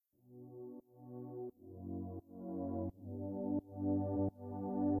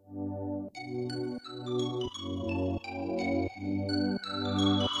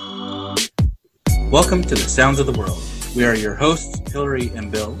Welcome to the Sounds of the World. We are your hosts, Hillary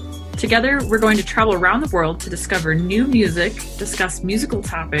and Bill. Together, we're going to travel around the world to discover new music, discuss musical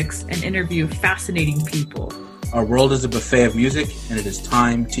topics, and interview fascinating people. Our world is a buffet of music, and it is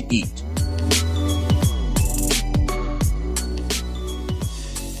time to eat.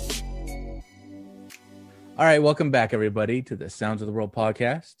 All right, welcome back, everybody, to the Sounds of the World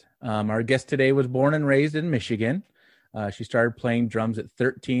podcast. Our guest today was born and raised in Michigan. She started playing drums at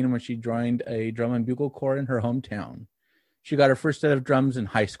 13 when she joined a drum and bugle corps in her hometown. She got her first set of drums in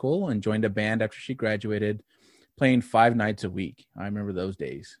high school and joined a band after she graduated, playing 5 nights a week. I remember those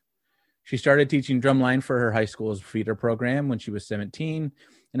days. She started teaching drumline for her high school's feeder program when she was 17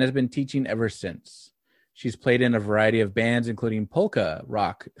 and has been teaching ever since. She's played in a variety of bands, including polka,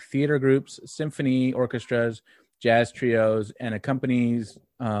 rock, theater groups, symphony orchestras, jazz trios, and accompanies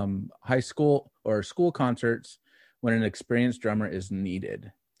high school or school concerts when an experienced drummer is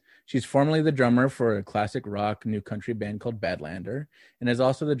needed. She's formerly the drummer for a classic rock new country band called Badlander, and is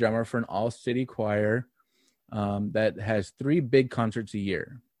also the drummer for an all-city choir that has 3 big concerts a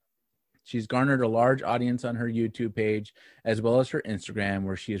year. She's garnered a large audience on her YouTube page, as well as her Instagram,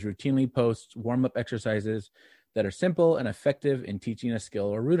 where she routinely posts warm-up exercises that are simple and effective in teaching a skill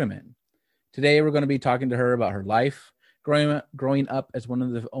or rudiment. Today, we're going to be talking to her about her life, growing up as one of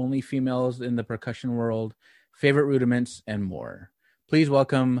the only females in the percussion world, favorite rudiments, and more. Please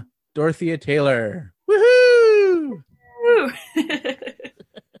welcome Dorothea Taylor. Woohoo! Woo!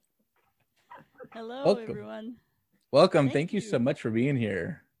 Hello, everyone. Welcome. Thank you so much for being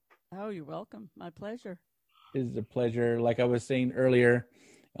here. Oh, you're welcome. My pleasure. It is a pleasure. Like I was saying earlier,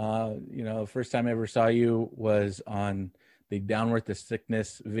 first time I ever saw you was on the Down with the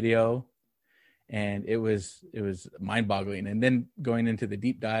Sickness video, and it was mind-boggling. And then going into the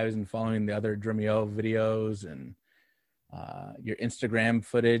deep dives and following the other Drumeo videos and your Instagram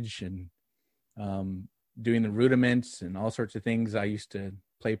footage and doing the rudiments and all sorts of things. I used to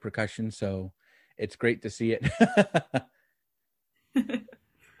play percussion, so it's great to see it.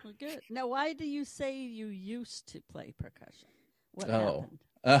 Well, good. Now, why do you say you used to play percussion? What happened?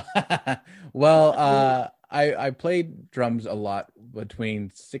 I played drums a lot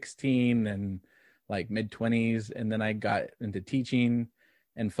between 16 and like mid-20s, and then I got into teaching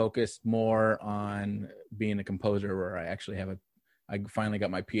and focused more on being a composer, where I finally got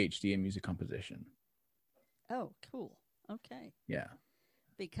my PhD in music composition. Oh, cool. Okay. Yeah.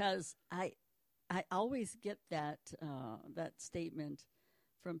 Because I always get that statement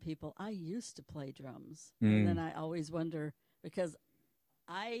from people. I used to play drums. And then I always wonder, because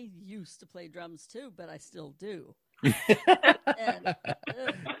I used to play drums too, but I still do.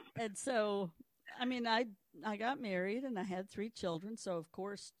 and so, I mean, I got married and I had 3 children. So, of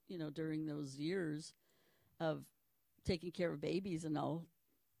course, during those years of taking care of babies and all,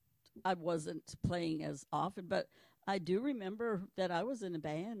 I wasn't playing as often. But I do remember that I was in a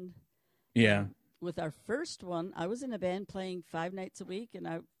band. Yeah. With our first one, I was in a band playing 5 nights a week,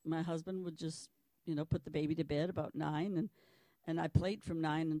 and my husband would just, put the baby to bed about 9, and I played from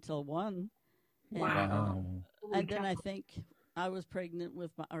 9 until 1. Wow. And then I think I was pregnant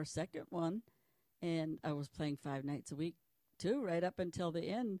with our second one, and I was playing 5 nights a week too, right up until the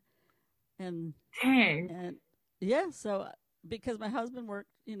end. And dang. And yeah, so because my husband worked,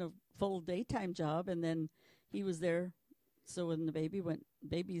 full daytime job, and then he was there, so when the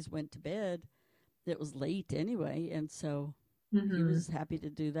babies went to bed, it was late anyway, and so he was happy to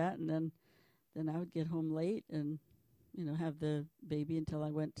do that. And then I would get home late and have the baby until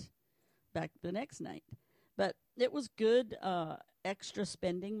I went back the next night. But it was good extra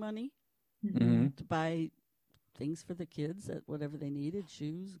spending money to buy things for the kids, that whatever they needed,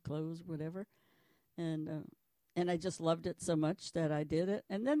 shoes, clothes, whatever. And I just loved it so much that I did it.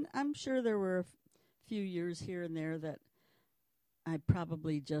 And then I'm sure there were a few years here and there that I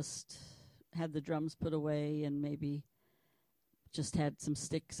probably just had the drums put away and maybe just had some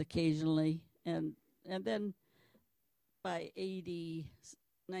sticks occasionally. And then by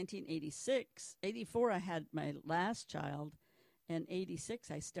 1986, 84, I had my last child, and 86,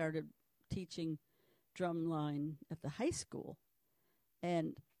 I started teaching drumline at the high school.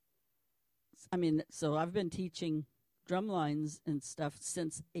 And I mean, so I've been teaching drumlines and stuff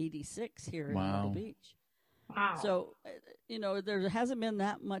since 86 here in Myrtle Beach. Wow. So, there hasn't been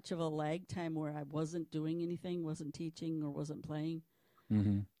that much of a lag time where I wasn't doing anything, wasn't teaching, or wasn't playing.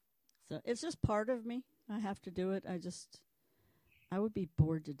 So it's just part of me. I have to do it. I would be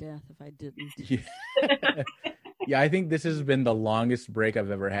bored to death if I didn't. Yeah, I think this has been the longest break I've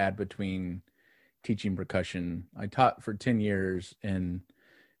ever had between teaching percussion. I taught for 10 years in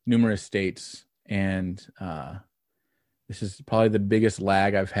numerous states, and this is probably the biggest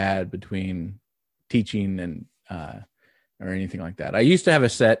lag I've had between teaching and or anything like that. I used to have a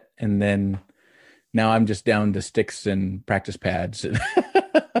set, and then now I'm just down to sticks and practice pads.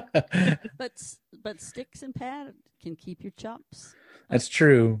 But sticks and pad can keep your chops. That's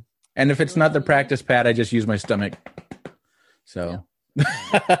true. And if it's not the practice pad, I just use my stomach. So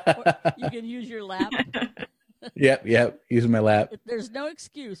Or you can use your lap. Yep. Using my lap. There's no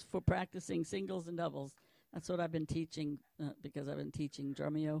excuse for practicing singles and doubles. That's what I've been teaching because I've been teaching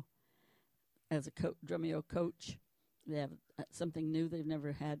Drumeo as a Drumeo coach. They have something new they've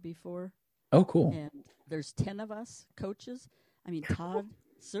never had before. Oh, cool. And there's 10 of us coaches. I mean, Todd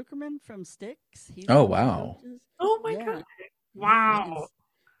Zuckerman from Styx. He's Oh, wow. Oh, my God. Wow. And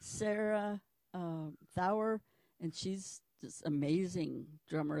Sarah Thauer, and she's this amazing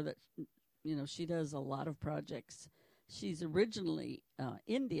drummer that, she does a lot of projects. She's originally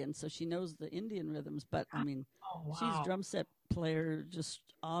Indian, so she knows the Indian rhythms, but, I mean, she's drum set player, just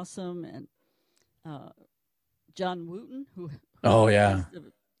awesome. And John Wooten, who is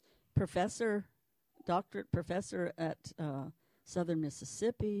the doctorate professor at Southern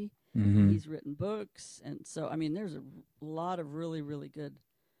Mississippi. Mm-hmm. He's written books. And so, I mean, there's a lot of really, really good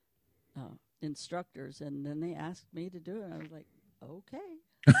instructors. And then they asked me to do it. And I was like, okay.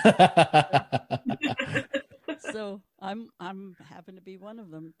 So I'm happen to be one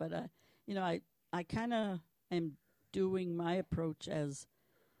of them. But, I kind of am doing my approach as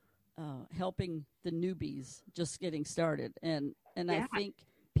helping the newbies just getting started. And I think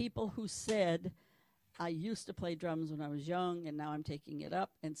people who said, I used to play drums when I was young, and now I'm taking it up.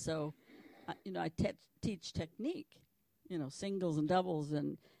 And so, I teach technique, singles and doubles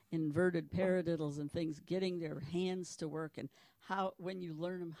and inverted paradiddles and things, getting their hands to work and how, when you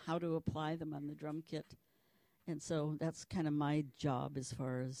learn them, how to apply them on the drum kit. And so that's kind of my job as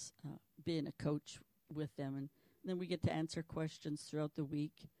far as being a coach with them. And then we get to answer questions throughout the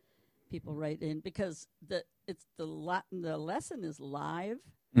week. People write in because the lesson is live.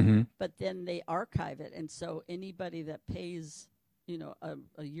 Mm-hmm. But then they archive it, and so anybody that pays, a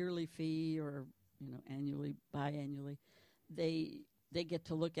yearly fee or annually, biannually, they get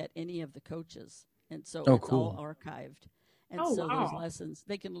to look at any of the coaches, and so it's all archived. And those lessons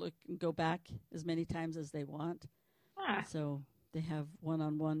they can look and go back as many times as they want. So they have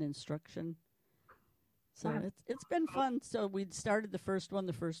one-on-one instruction. So it's been fun. So we started the first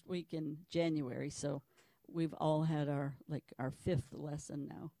week in January. So we've all had our fifth lesson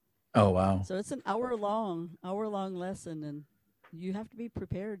now. Oh, wow. So it's an hour long lesson, and you have to be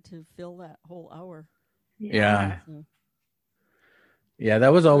prepared to fill that whole hour. Yeah. So,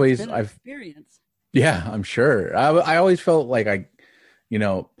 that was always experience. Yeah, I'm sure. I always felt like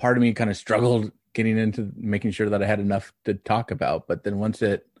part of me kind of struggled getting into making sure that I had enough to talk about, but then once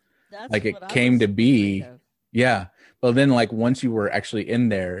it came to be, yeah. Well, then once you were actually in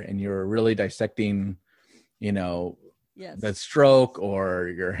there and you were really dissecting, the stroke or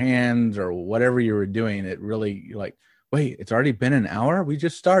your hands or whatever you were doing, it really wait, it's already been an hour? We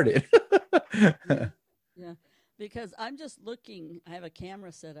just started. Yeah, because I'm just looking. I have a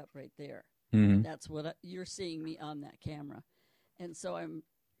camera set up right there. Mm-hmm. That's what you're seeing me on that camera. And so I'm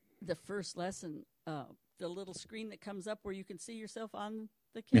the first lesson, the little screen that comes up where you can see yourself on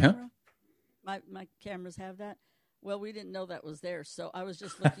the camera. Yeah. My cameras have that. Well, we didn't know that was there. So I was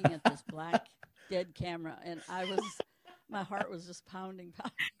just looking at this black dead camera, and my heart was just pounding.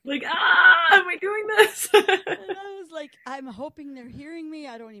 Like, am I doing this? And I was like, I'm hoping they're hearing me.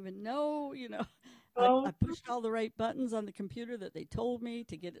 I don't even know, I pushed all the right buttons on the computer that they told me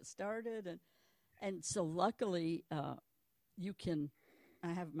to get it started. And so luckily, I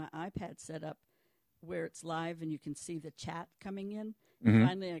have my iPad set up where it's live and you can see the chat coming in. Mm-hmm.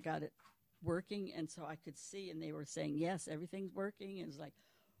 Finally, I got it working. And so I could see, and they were saying, yes, everything's working. And it's like,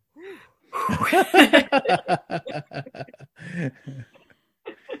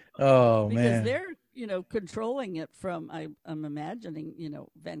 oh, because man. they're, controlling it from, I'm imagining,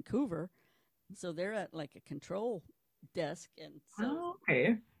 Vancouver. So they're at a control desk. And so,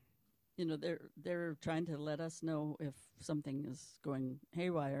 okay. They're trying to let us know if something is going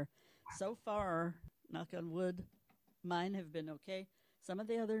haywire. So far, knock on wood, mine have been okay. Some of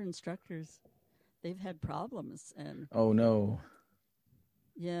the other instructors, they've had problems. And oh, no.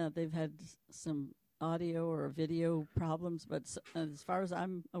 Yeah, they've had some audio or video problems, but as far as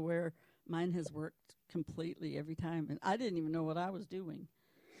I'm aware, mine has worked completely every time, and I didn't even know what I was doing.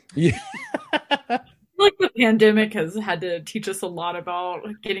 Yeah. Like the pandemic has had to teach us a lot about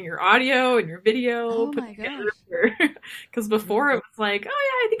getting your audio and your video. Oh my gosh. Because before it was like,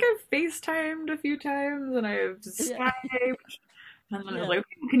 I think I've FaceTimed a few times and I've Skyped. And then I was like,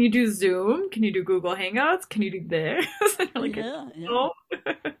 can you do Zoom? Can you do Google Hangouts? Can you do this? No.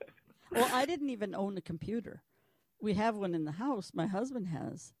 Well, I didn't even own a computer. We have one in the house. My husband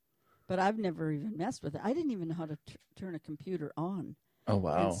has, but I've never even messed with it. I didn't even know how to turn a computer on. Oh,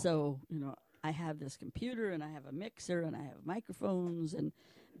 wow. And so, I have this computer and I have a mixer and I have microphones and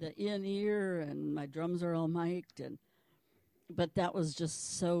the in-ear and my drums are all mic'd. But that was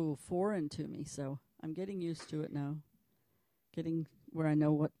just so foreign to me. So I'm getting used to it now. Getting where I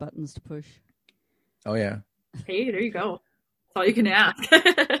know what buttons to push. Oh, yeah. Hey, there you go. That's all you can ask.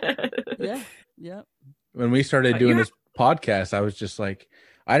 Yeah. When we started doing this podcast, I was just like,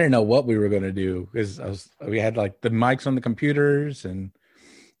 I didn't know what we were going to do because we had like the mics on the computers and,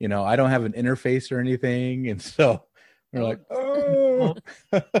 I don't have an interface or anything. And so we're like, oh.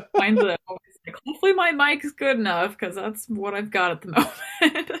 Mine's always like, hopefully my mic's good enough because that's what I've got at the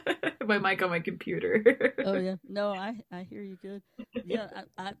moment. My mic on my computer. Oh, yeah. No, I hear you good. Yeah,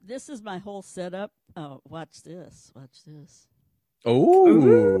 this is my whole setup. Oh, watch this. Oh,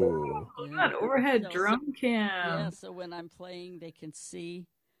 look at that overhead drum cam. Yeah, so when I'm playing, they can see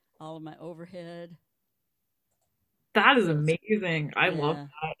all of my overhead. That is amazing. I love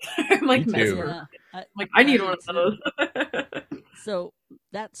that. I'm like, I need one of those. So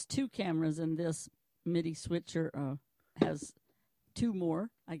that's 2 cameras, and this MIDI switcher has 2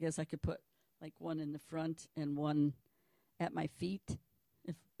 more. I guess I could put like one in the front and one at my feet.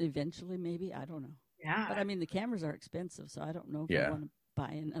 If eventually, maybe, I don't know. Yeah. But I mean, the cameras are expensive, so I don't know if I want to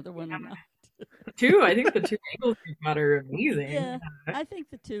buy another one or not. 2, I think the 2 angles you got are amazing. Yeah, I think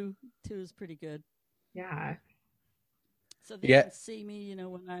the two is pretty good. Yeah. So they can see me,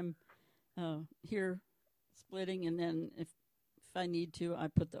 when I'm here splitting, and then if I need to, I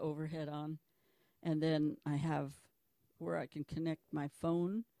put the overhead on, and then I have where I can connect my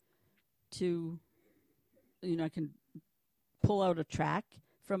phone to, I can pull out a track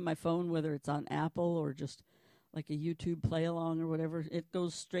from my phone, whether it's on Apple or just like a YouTube play along or whatever. It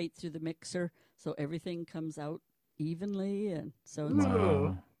goes straight through the mixer, so everything comes out evenly, and so it's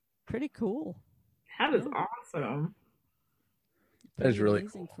pretty cool. That is awesome. That is really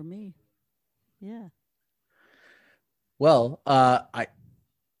amazing for me. Yeah. Well,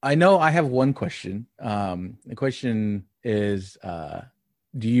 I know I have one question. The question is,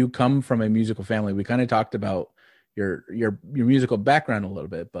 do you come from a musical family? We kind of talked about your musical background a little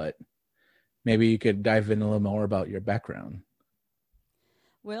bit, but maybe you could dive in a little more about your background.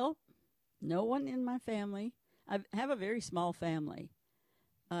 Well, no one in my family. I have a very small family.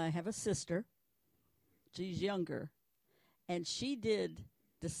 I have a sister. She's younger. And she did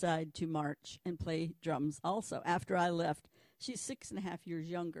decide to march and play drums also after I left. She's 6.5 years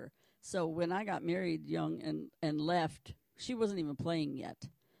younger. So when I got married young and left, she wasn't even playing yet.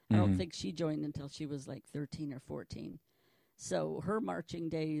 I don't think she joined until she was like 13 or 14. So her marching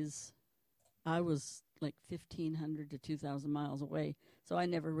days, I was like 1,500 to 2,000 miles away. So I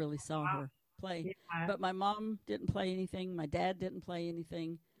never really saw her play. Yeah. But my mom didn't play anything. My dad didn't play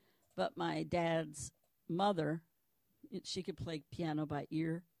anything. But my dad's mother, she could play piano by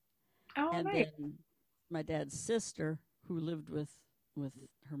ear. Oh, and nice. Then my dad's sister, who lived with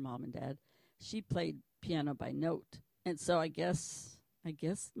her mom and dad, she played piano by note. And so I guess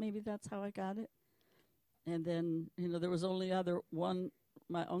maybe that's how I got it. And then, there was only one.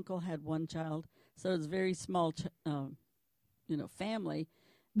 My uncle had one child, so it's a very small, family.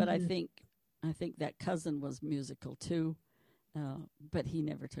 But I think that cousin was musical too. But he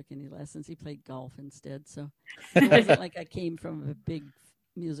never took any lessons. He played golf instead. So it wasn't like I came from a big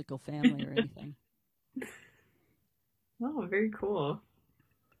musical family or anything. Oh, very cool.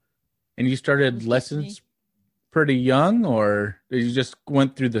 And you started lessons pretty young, or you just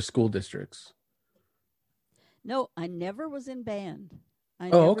went through the school districts? No, I never was in band. I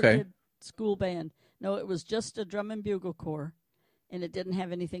never did school band. No, it was just a drum and bugle corps, and it didn't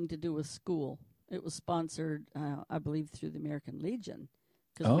have anything to do with school. It was sponsored, I believe, through the American Legion,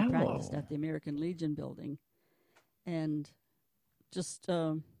 because we practiced at the American Legion building. And just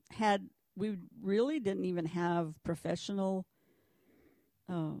we really didn't even have professional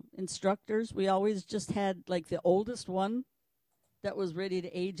instructors. We always just had, like, the oldest one that was ready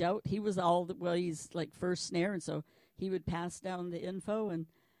to age out. He was he's like first snare, and so he would pass down the info, and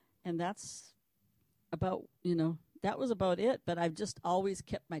that's about, that was about it. But I've just always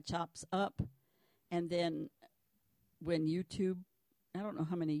kept my chops up. And then when YouTube, I don't know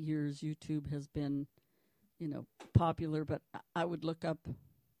how many years YouTube has been, popular, but I would look up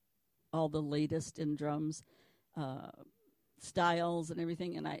all the latest in drums, styles and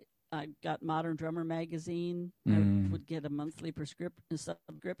everything. And I got Modern Drummer magazine. I would get a monthly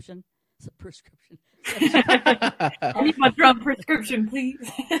subscription. I need my drum prescription,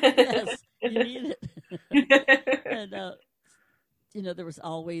 please. Yes, you need it. And, there was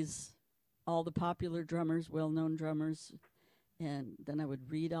always all the popular drummers, well-known drummers, and then I would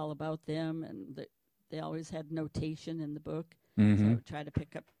read all about them, and they always had notation in the book, so I would try to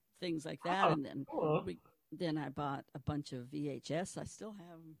pick up things like that, and then then I bought a bunch of VHS. I still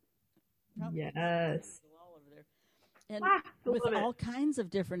have them. Yes. All over there. And with all kinds of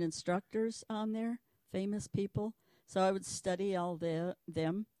different instructors on there, famous people. So I would study all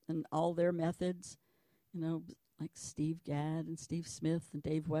them and all their methods, like Steve Gadd and Steve Smith and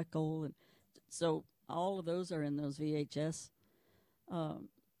Dave Weckl. And so all of those are in those VHS. And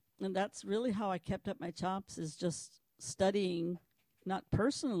that's really how I kept up my chops, is just studying, not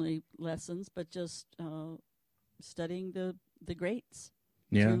personally lessons, but just studying the greats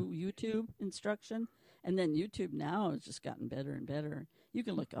through YouTube instruction. And then YouTube now has just gotten better and better. You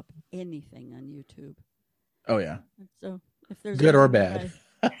can look up anything on YouTube. Oh yeah. So if there's good or bad.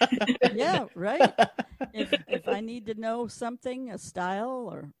 Yeah, right. If I need to know something, a style,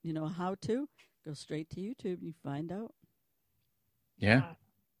 or how to, go straight to YouTube and you find out. Yeah.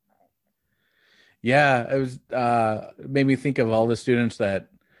 Yeah, it was it made me think of all the students that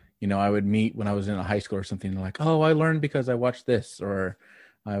I would meet when I was in a high school or something. They're like, "Oh, I learned because I watched this," or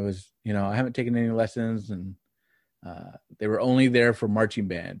I was, I haven't taken any lessons, and they were only there for marching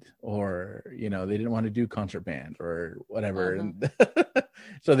band, or they didn't want to do concert band or whatever. And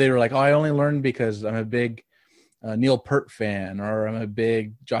so they were like, "Oh, I only learned because I'm a big Neil Peart fan, or I'm a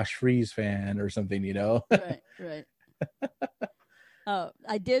big Josh Freese fan, or something." Right.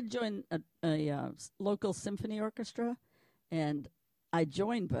 I did join a local symphony orchestra, and I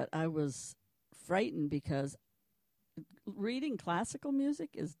joined, but I was frightened because reading classical music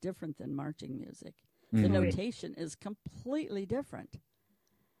is different than marching music. The notation is completely different.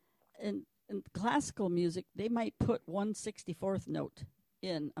 In classical music, they might put 1/64th note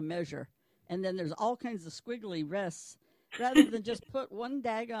in a measure, and then there's all kinds of squiggly rests, rather than just put one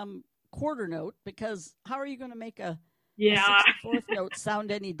daggum quarter note, because how are you going to make a 64th note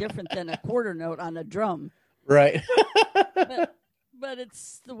sound any different than a quarter note on a drum? Right. But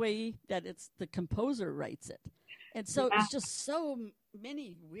it's the way that the composer writes it. And so it's just so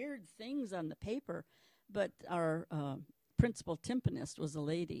many weird things on the paper. But our principal timpanist was a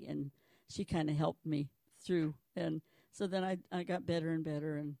lady, and she kind of helped me through. And so then I got better and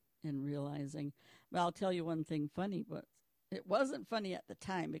better in realizing. But I'll tell you one thing funny, but it wasn't funny at the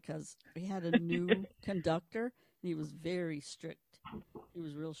time because we had a new conductor, and he was very strict. He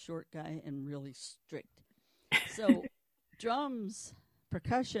was a real short guy and really strict. So drums,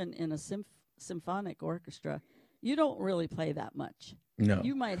 percussion in a symphonic orchestra, you don't really play that much. No.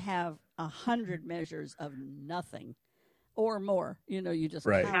 You might have 100 measures of nothing or more. You just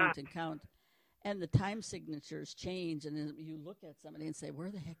count and count. And the time signatures change, and then you look at somebody and say,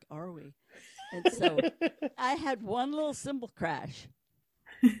 "Where the heck are we?" And so I had one little cymbal crash.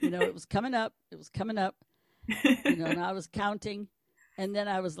 It was coming up. And I was counting. And then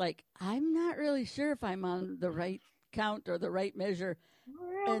I was like, I'm not really sure if I'm on the right count or the right measure.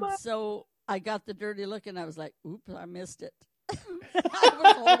 And so I got the dirty look, and I was like, oops, I missed it.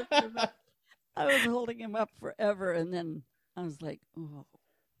 I was holding him up forever. And then I was like, oh,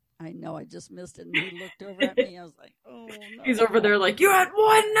 I know I just missed it. And he looked over at me. I was like, oh, no. He's over there like, you had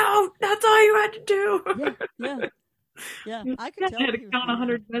one note. That's all you had to do. Yeah. I could tell you had to count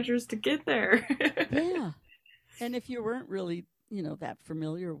 100 measures to get there. Yeah. And if you weren't really, that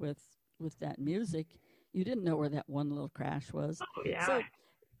familiar with that music, you didn't know where that one little crash was. Oh, yeah. So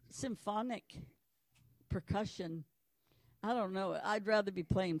symphonic percussion, I don't know. I'd rather be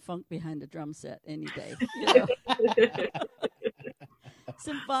playing funk behind a drum set any day.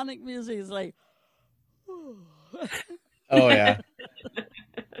 Symphonic music is like, oh yeah.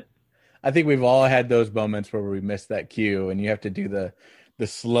 I think we've all had those moments where we miss that cue, and you have to do the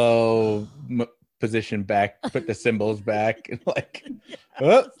slow position back, put the cymbals back, and like,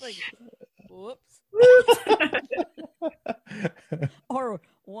 oops. Like, whoops. Or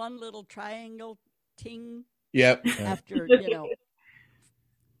one little triangle ting. Yep. After,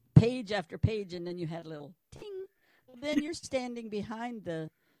 page after page, and then you had a little ting. Then you're standing behind the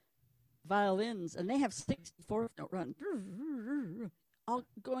violins, and they have 64th note run, all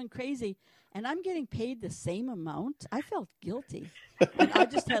going crazy, and I'm getting paid the same amount. I felt guilty. And I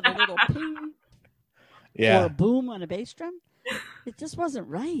just had a little ping or a boom on a bass drum. It just wasn't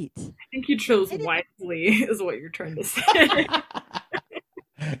right. I think you chose wisely, is what you're trying to say.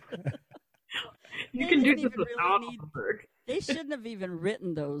 You can do this without work. They shouldn't have even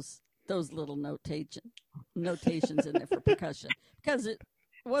written those little notations in there for percussion, because it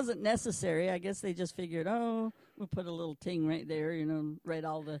wasn't necessary. I guess they just figured, we'll put a little ting right there, write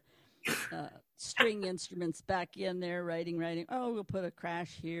all the string instruments back in there, writing. Oh, we'll put a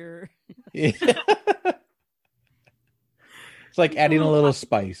crash here. Yeah. It's like adding a little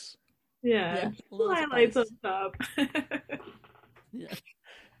spice. Yeah, highlights on top. Yeah. It's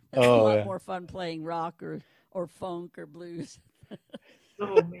Oh, a lot yeah. more fun playing rock or funk or blues.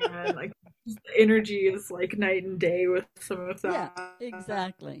 Oh man, like the energy is like night and day with some of that. Yeah,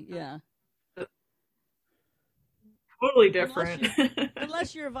 exactly. Yeah. Totally different.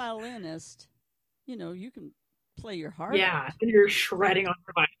 Unless you're a violinist, you can play your heart yeah, out. and you're shredding on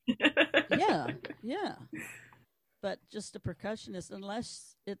your Yeah, yeah. But just a percussionist,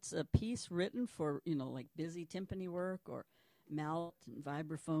 unless it's a piece written for, like busy timpani work or mouth and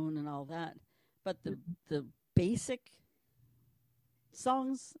vibraphone and all that. But the basic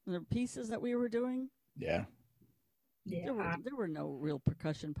songs, the pieces that we were doing, Yeah. there were no real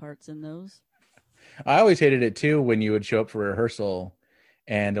percussion parts in those. I always hated it too when you would show up for rehearsal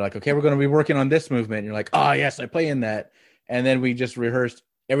and they're like, okay, we're going to be working on this movement. And you're like, oh, yes, I play in that. And then we just rehearsed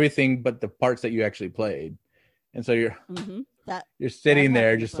everything but the parts that you actually played. And so you're sitting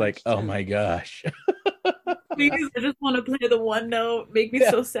there just like, oh my gosh. Please, I just want to play the one note. Make me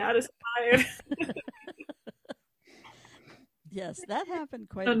so satisfied. Yes, that happened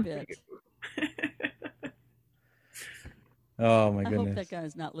quite a bit. Oh my goodness. I hope that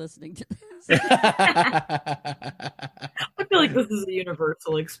guy's not listening to this. I feel like this is a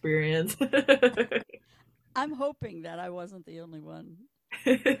universal experience. I'm hoping that I wasn't the only one.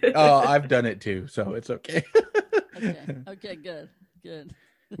 Oh, I've done it too, so it's okay. Okay, good.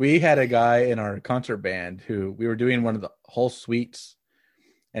 We had a guy in our concert band who we were doing one of the whole suites,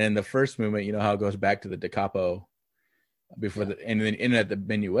 and in the first movement, you know how it goes back to the da capo before and then in at the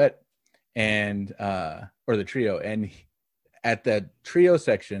minuet and or the trio, and at the trio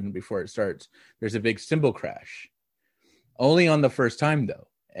section before it starts, there's a big cymbal crash. Only on the first time though,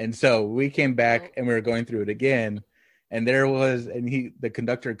 and so we came back and we were going through it again, and the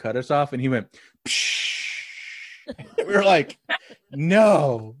conductor cut us off, and he went. Psh! We were like,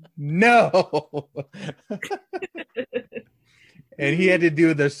 no. And he had to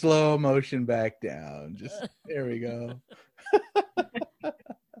do the slow motion back down. Just there we go.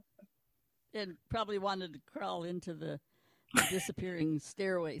 And probably wanted to crawl into the disappearing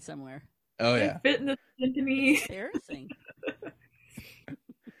stairway somewhere. Oh yeah. Fit in the symphony. Embarrassing.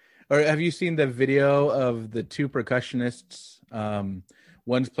 Or have you seen the video of the two percussionists?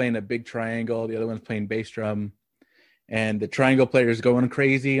 One's playing a big triangle, the other one's playing bass drum. And the triangle player is going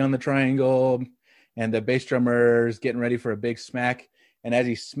crazy on the triangle, and the bass drummer is getting ready for a big smack. And as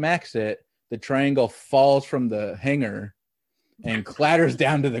he smacks it, the triangle falls from the hanger and clatters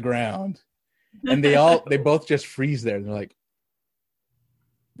down to the ground. And they both just freeze there. They're like,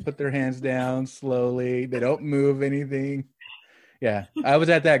 put their hands down slowly. They don't move anything. Yeah, I was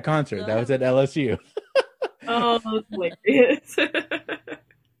at that concert. That was at LSU. Oh, that's hilarious.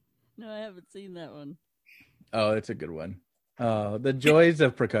 No, I haven't seen that one. Oh, it's a good one. The joys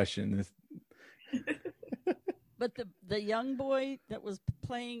of percussion. But the young boy that was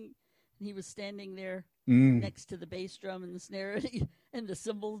playing, he was standing there next to the bass drum and the snare, and the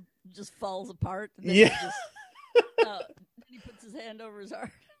cymbal just falls apart. And then he puts his hand over his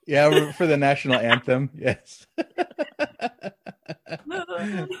heart. Yeah, for the national anthem. Yes.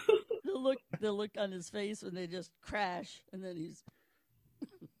 The look on his face when they just crash, and then he's.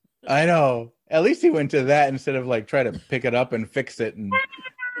 I know. At least he went to that instead of like try to pick it up and fix it. And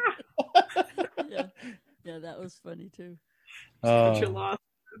yeah, that was funny too. Cut your loss.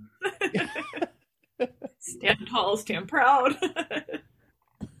 Stand tall, stand proud.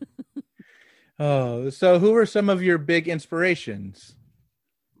 Oh, so who were some of your big inspirations?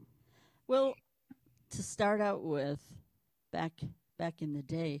 Well, to start out with, back in the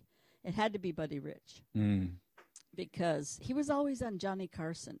day, it had to be Buddy Rich because he was always on Johnny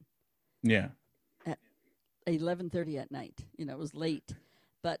Carson. Yeah. At 11:30 at night. It was late.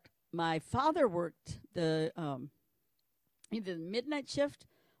 But my father worked the either the midnight shift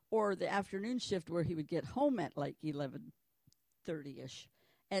or the afternoon shift where he would get home at like 11:30ish.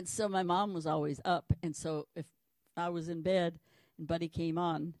 And so my mom was always up, and so if I was in bed and Buddy came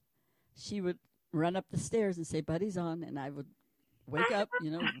on, she would run up the stairs and say, "Buddy's on," and I would wake up,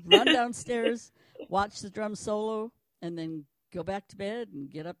 run downstairs, watch the drum solo, and then go back to bed and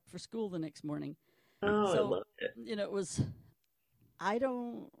get up for school the next morning. Oh, so, I love it. It was,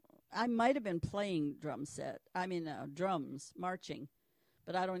 I might have been playing drums, marching,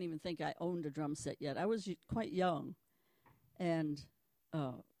 but I don't even think I owned a drum set yet. I was quite young, and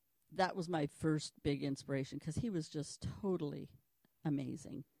that was my first big inspiration because he was just totally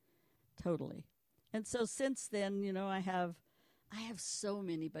amazing, totally. And so since then, I have so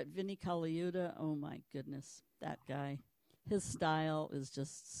many, but Vinny Colaiuta, oh my goodness, that guy. His style is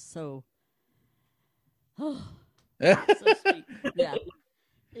just so, oh, so sweet. Yeah.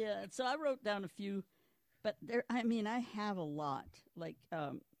 Yeah. So I wrote down a few, but I have a lot. Like,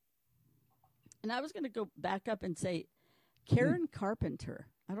 and I was going to go back up and say Karen Carpenter.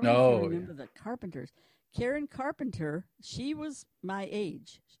 I don't know if you remember the Carpenters. Karen Carpenter, she was my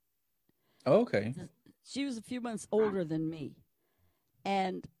age. Oh, okay. She was a few months older than me.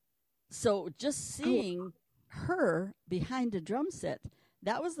 And so just seeing her behind a drum set,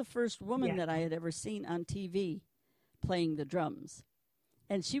 that was the first woman that I had ever seen on TV playing the drums.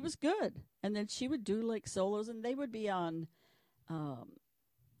 And she was good. And then she would do like solos, and they would be on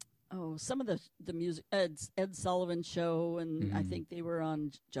some of the music, Ed Sullivan Show, and I think they were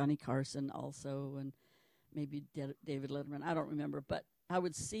on Johnny Carson also, and maybe David Letterman. I don't remember, but I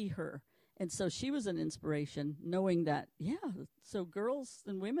would see her. And so she was an inspiration, knowing that, so girls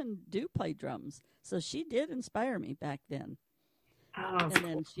and women do play drums. So she did inspire me back then. Oh, and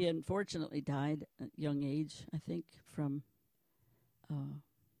then she unfortunately died at a young age, I think, from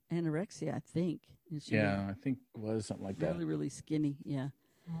anorexia, I think. I think it was something like that. Really, really skinny, yeah.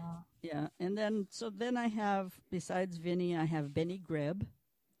 Yeah, and then I have, besides Vinny, I have Benny Greb.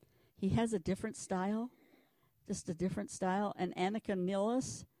 He has a different style, just a different style. And Annika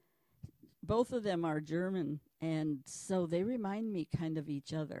Nilles, both of them are German, and so they remind me kind of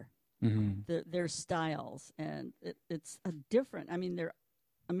each other, their styles. And it's a different, they're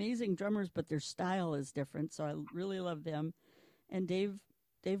amazing drummers, but their style is different, so I really love them. And Dave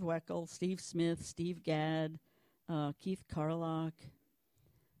Weckl, Steve Smith, Steve Gadd, Keith Carlock,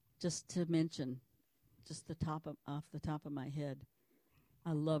 just to mention, just off the top of my head.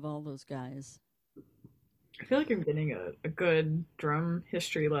 I love all those guys. I feel like I'm getting a good drum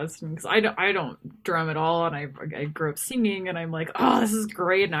history lesson because I don't drum at all, and I grew up singing, and I'm like, oh, this is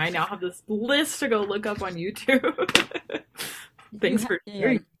great, and I now have this list to go look up on YouTube. Thanks for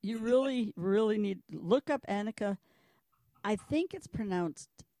sharing. You really, really need to look up Annika. I think it's pronounced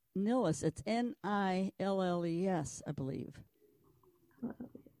Nilles. It's Nilles, I believe.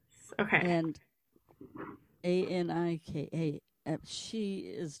 Okay. And Anika. She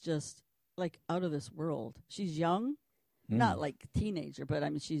is just like out of this world. She's young, not like teenager, but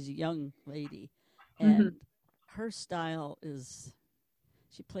she's a young lady, and her style is,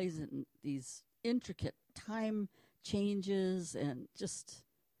 she plays in these intricate time changes and just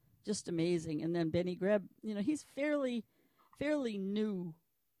amazing. And then Benny Greb, he's fairly new.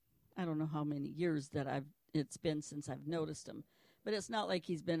 I don't know how many years that it's been since I've noticed him, but it's not like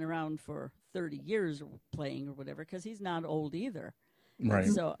he's been around for 30 years playing or whatever, because he's not old either. Right.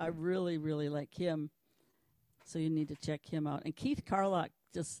 So I really, really like him. So you need to check him out. And Keith Carlock,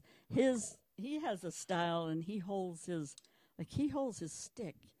 he has a style, and he holds his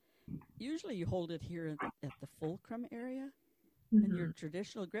stick. Usually you hold it here at the fulcrum area in your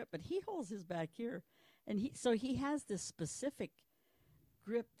traditional grip, but he holds his back here. And he has this specific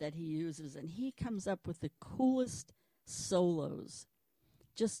grip that he uses, and he comes up with the coolest solos,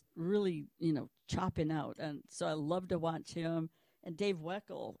 just really, chopping out. And so I love to watch him. And Dave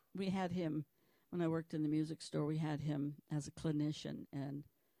Weckl, we had him when I worked in the music store. We had him as a clinician, and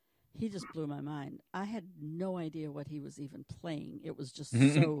he just blew my mind. I had no idea what he was even playing. It was just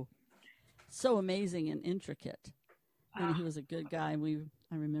so amazing and intricate. And he was a good guy. And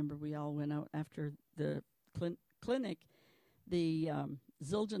I remember we all went out after the clinic. The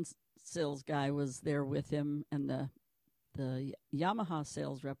Zildjian sales guy was there with him, and the Yamaha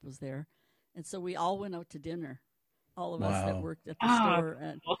sales rep was there. And so we all went out to dinner. All of us that worked at the store,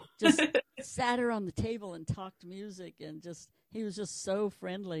 and just sat around the table and talked music, and he was just so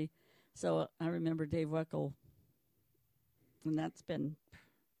friendly. So I remember Dave Weckl, and that's been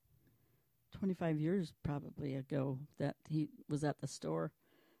 25 years probably ago that he was at the store.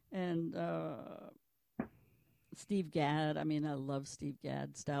 And Steve Gadd, I love Steve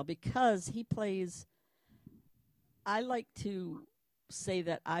Gadd's style because he plays, I like to say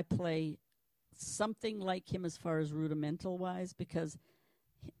that I play something like him as far as rudimental wise, because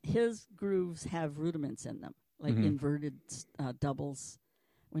his grooves have rudiments in them, like inverted doubles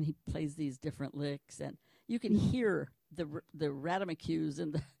when he plays these different licks, and you can hear the ratomacues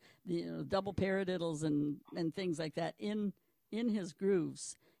and the double paradiddles and things like that in his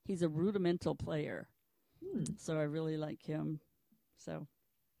grooves. He's a rudimental player, so I really like him. So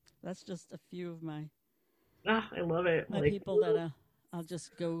that's just a few of my I love it. My people that I'll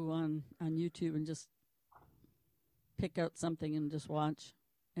just go on YouTube and just pick out something and just watch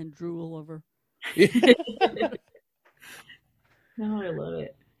and drool over. No, I love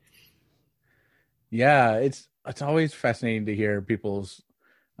it. Yeah, it's always fascinating to hear people's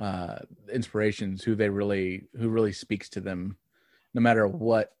inspirations, who really speaks to them, no matter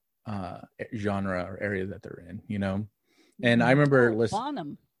what genre or area that they're in, you know. And I remember listening.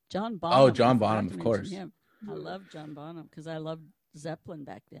 Bonham, John Oh, Bonham. John I forgot Bonham, to of mention course. him. I love John Bonham because I loved Zeppelin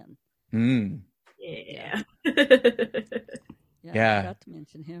back then. Yeah. Yeah, Yeah. I forgot to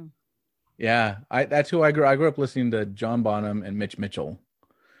mention him. Yeah, that's who I grew. I grew up listening to John Bonham and Mitch Mitchell,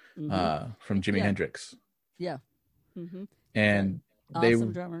 from Jimi Yeah. Hendrix, Yeah. Mm-hmm. and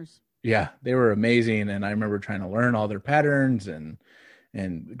Awesome drummers. yeah, they were amazing. And I remember trying to learn all their patterns and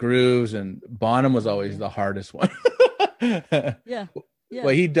grooves. And Bonham was always the hardest one. Yeah. Yeah.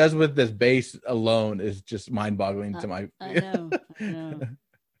 What he does with this bass alone is just mind-boggling to my. I know.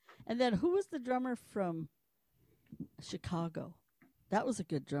 And then who was the drummer from Chicago? That was a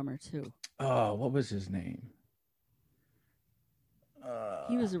good drummer too. Oh, what was his name?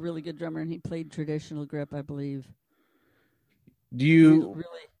 He was a really good drummer, and he played traditional grip, I believe. Do you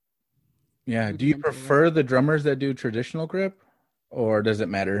really? Yeah. Do you prefer the drummers that do traditional grip, or does it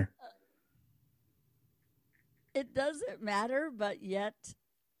matter? It doesn't matter, but yet,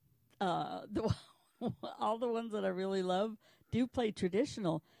 all the ones that I really love do play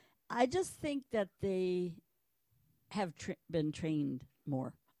traditional. I just think that they have been trained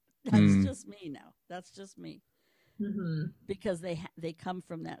more. That's just me now. That's just me. Mm-hmm. Because they come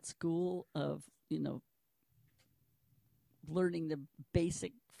from that school of, learning the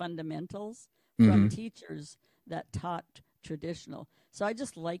basic fundamentals from teachers that taught traditional. So I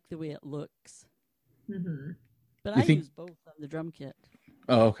just like the way it looks. Mm-hmm. But I use both on the drum kit.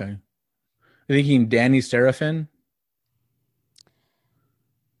 Oh, okay. You're thinking Danny Seraphin?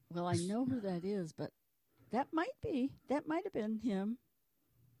 Well, I know who that is, but that might have been him.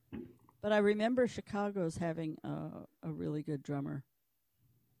 But I remember Chicago's having a really good drummer,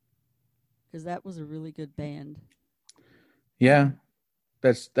 because that was a really good band. Yeah,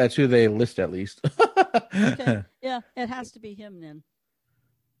 that's who they list, at least. Okay, yeah, it has to be him then.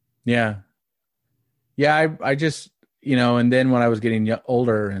 Yeah, I just, and then when I was getting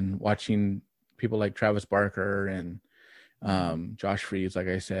older and watching people like Travis Barker and Josh Freese, like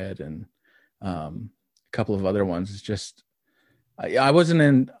I said, and a couple of other ones, it's just, I wasn't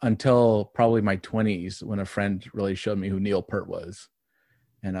in until probably my 20s when a friend really showed me who Neil Peart was.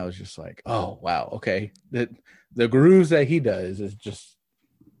 And I was just like, oh, wow, okay. The grooves that he does is just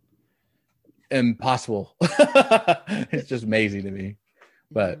impossible. It's just amazing to me.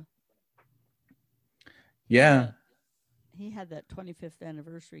 But yeah. He had that 25th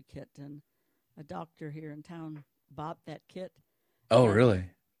anniversary kit, and a doctor here in town bought that kit. Oh, really?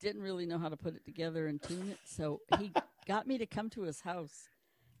 Didn't really know how to put it together and tune it, so he got me to come to his house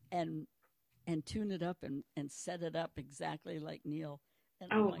and tune it up and set it up exactly like Neil.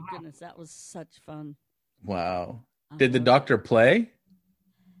 And oh my goodness, that was such fun. Wow. Did the doctor play?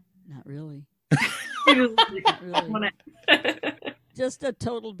 Not really. Not really. Just a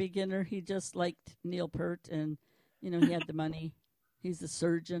total beginner. He just liked Neil Peart, and he had the money. He's a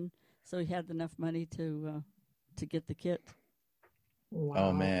surgeon, so he had enough money to get the kit. Wow.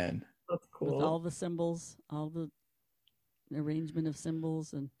 Oh man, that's cool. With all the cymbals, all the arrangement of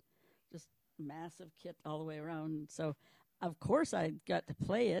cymbals, and just massive kit all the way around. So, of course, I got to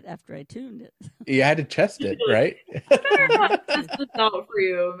play it after I tuned it. You had to test it, right? Test it out for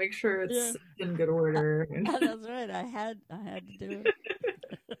you. Make sure it's in good order. That's right. I had to do it.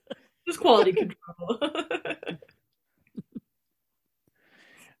 Just quality control.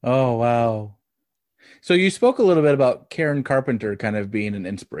 Oh wow. So you spoke a little bit about Karen Carpenter kind of being an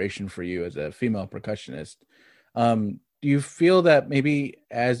inspiration for you as a female percussionist. Do you feel that maybe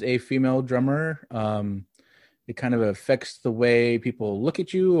as a female drummer, it kind of affects the way people look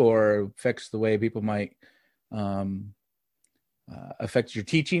at you, or affects the way people might affect your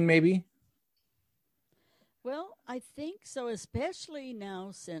teaching maybe? Well, I think so, especially now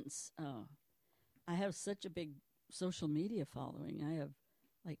since I have such a big social media following. I have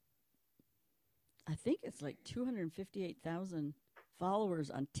I think it's like 258,000 followers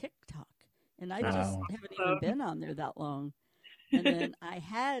on TikTok. And I just haven't even been on there that long. And then I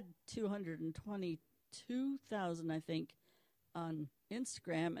had 222,000, I think, on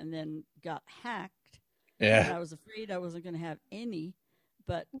Instagram, and then got hacked. Yeah. And I was afraid I wasn't going to have any.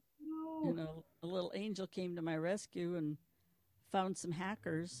 But, a little angel came to my rescue and found some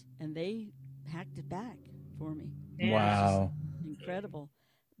hackers, and they hacked it back for me. Wow. Incredible.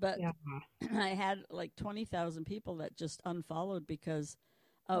 But I had like 20,000 people that just unfollowed because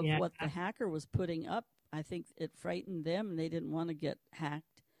of what the hacker was putting up. I think it frightened them, and they didn't want to get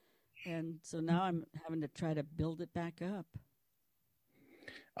hacked. And so now I'm having to try to build it back up.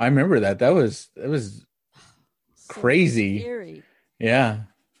 I remember that. It was crazy. Scary. Yeah.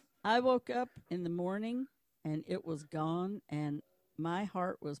 I woke up in the morning and it was gone, and my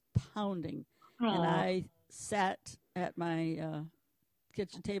heart was pounding. And Aw. I sat at my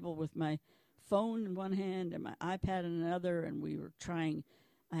kitchen table with my phone in one hand and my iPad in another, and we were trying.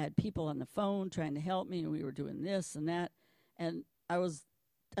 I had people on the phone trying to help me, and we were doing this and that, and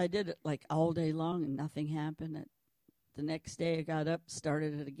I did it like all day long, and nothing happened. And the next day, I got up,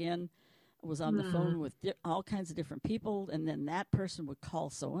 started it again. I was on the phone with all kinds of different people, and then that person would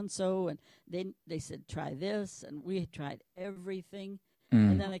call so and so, and they said try this, and we had tried everything,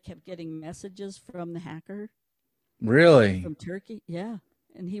 and then I kept getting messages from the hacker Really? from Turkey, yeah,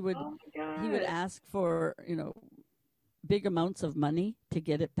 and he would Oh my he would God. ask for big amounts of money to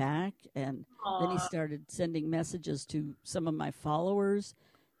get it back, and then he Aw. started sending messages to some of my followers,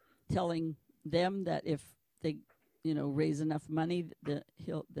 telling them that if they raise enough money that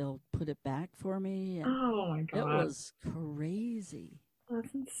they'll put it back for me, and Oh my it God. was crazy.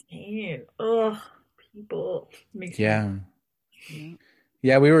 That's insane. Ugh. People makes me. Yeah. Yeah.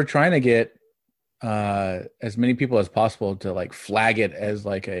 Yeah, we were trying to get as many people as possible to like flag it as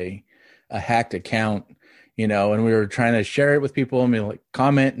like a hacked account, and we were trying to share it with people and be like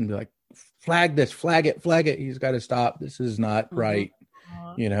comment and be like, flag this, flag it, he's got to stop, this is not Uh-huh. right,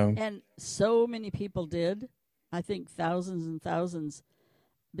 you know. And so many people did. I think thousands and thousands,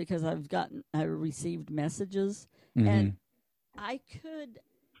 because I received messages, and Mhm.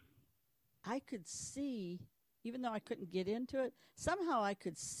 I could see, even though I couldn't get into it, somehow I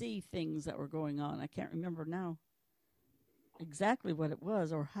could see things that were going on. I can't remember now exactly what it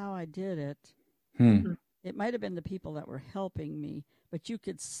was or how I did it. Hmm. It might have been the people that were helping me, but you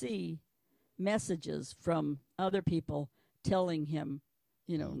could see messages from other people telling him,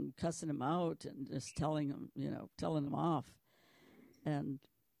 cussing him out and just telling him off. And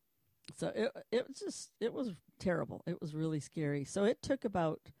so it was terrible. It was really scary. So it took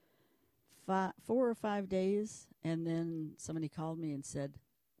about 4 or 5 days, and then somebody called me and said,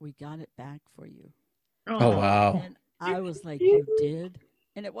 "We got it back for you." Oh Aw. wow. And I was like, "You did?"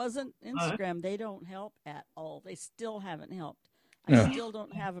 And it wasn't Instagram. They don't help at all. They still haven't helped. I Ugh. still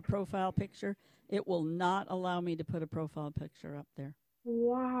don't have a profile picture. It will not allow me to put a profile picture up there.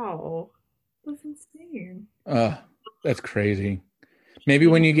 Wow. That's insane. That's crazy. Maybe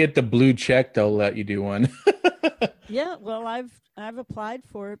when you get the blue check they'll let you do one. Yeah, well, I've applied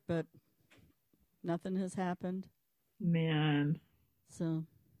for it, but nothing has happened. Man. So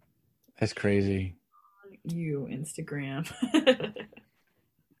That's crazy. You, Instagram.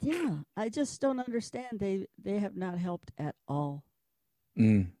 yeah, I just don't understand. They have not helped at all.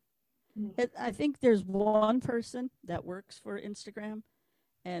 Mm. I think there's one person that works for Instagram,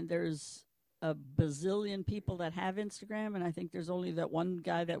 and there's a bazillion people that have Instagram, and I think there's only that one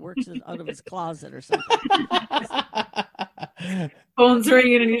guy that works out of his closet or something. Phone's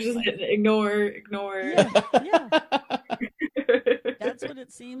ringing and you just hit ignore. Yeah, yeah. That's what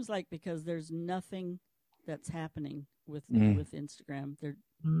it seems like, because there's nothing that's happening with Instagram. They're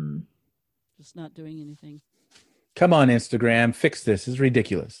just not doing anything. Come on, Instagram, fix this. It's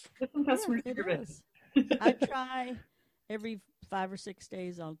ridiculous. Get some customer Yeah, it service. is. I try every 5 or 6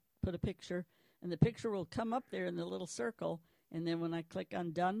 days. I'll put a picture, and the picture will come up there in the little circle. And then when I click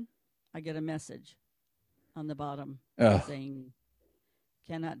on done, I get a message on the bottom saying,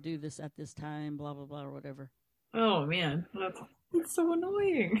 "Cannot do this at this time," blah blah blah, or whatever. Oh man, that's so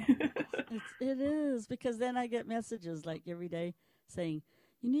annoying. It is, because then I get messages like every day saying,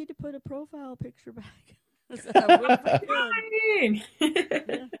 "You need to put a profile picture back." I said, "I would if I could."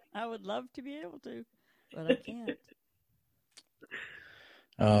 Yeah, I would love to be able to, but I can't.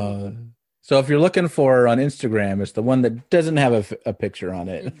 So if you're looking for on Instagram, it's the one that doesn't have a picture on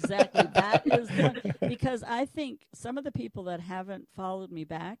it. Exactly. That is one. Because I think some of the people that haven't followed me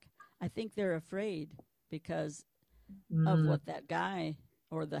back, I think they're afraid because of what that guy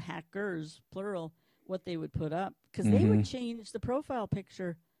or the hackers, plural, what they would put up. Because they would change the profile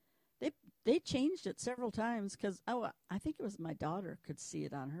picture. They changed it several times because, I think it was my daughter could see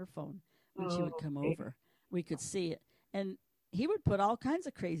it on her phone when she would come over. We could see it. And he would put all kinds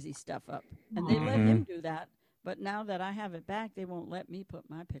of crazy stuff up, and they let him do that. But now that I have it back, they won't let me put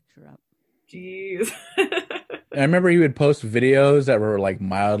my picture up. Jeez. I remember he would post videos that were like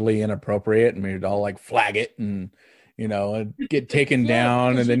mildly inappropriate, and we'd all like flag it and and get taken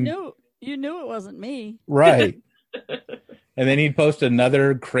down, and then you knew it wasn't me, right? And then he'd post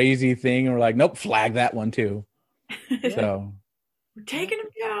another crazy thing, and we're like, nope, flag that one too. So we're taking him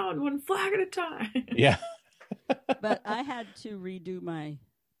down one flag at a time. Yeah. But I had to redo my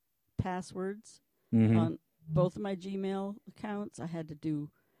passwords on both of my Gmail accounts. I had to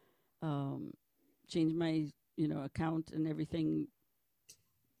change my account and everything,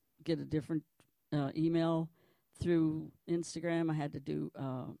 get a different email through Instagram. I had to do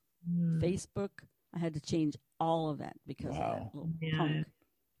Facebook. I had to change all of that because of that little punk.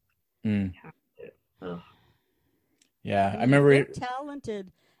 Mm. Ugh. Yeah, I If remember. they're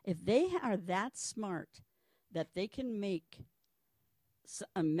talented, if they are that smart that they can make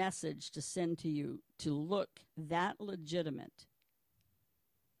a message to send to you to look that legitimate,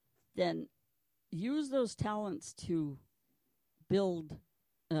 then use those talents to build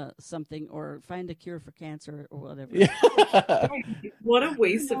something or find a cure for cancer or whatever. Yeah. What a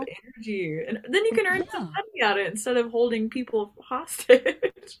waste of energy. And then you can earn some money at it instead of holding people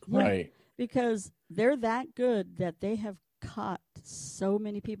hostage. Right. Because they're that good that they have caught so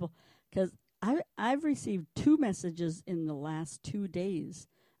many people. Because I've received 2 messages in the last 2 days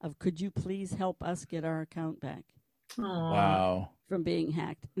of, could you please help us get our account back? Wow. From being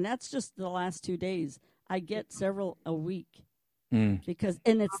hacked. And that's just the last 2 days. I get several a week. Because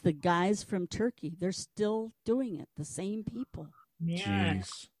it's the guys from Turkey. They're still doing it. The same people. Yeah.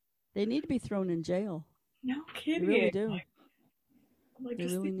 Jeez. They need to be thrown in jail. No kidding. They really do. Like They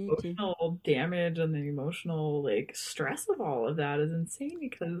just really the need to. emotional damage and the emotional stress of all of that is insane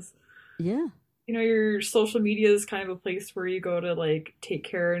because your social media is kind of a place where you go to take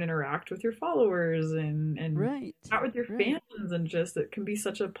care and interact with your followers and chat with your fans, and just it can be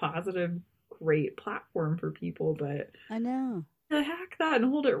such a positive, great platform for people, but I know. To hack that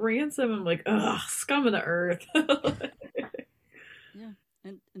and hold it ransom, I'm like, ugh, scum of the earth. Yeah.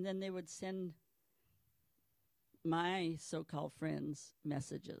 And then they would send my so-called friends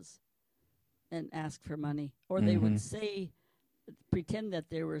messages and ask for money, or they would pretend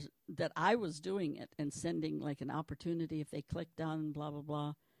that I was doing it and sending an opportunity if they clicked on blah blah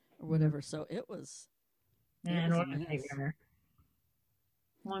blah or whatever. So it was what a nightmare.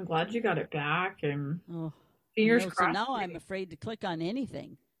 Well, I'm glad you got it back, and fingers crossed. So now I'm afraid to click on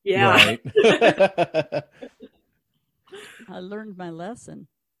anything. Yeah. Right. I learned my lesson.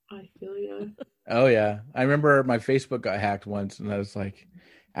 I feel you. Oh yeah, I remember my Facebook got hacked once, and I was like,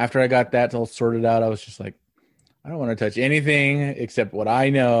 after I got that all sorted out, I was just like, I don't want to touch anything except what I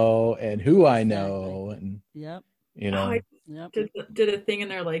know and who I know, and did a thing, and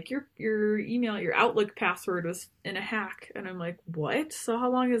they're like, your email, your Outlook password was in a hack, and I'm like, what? So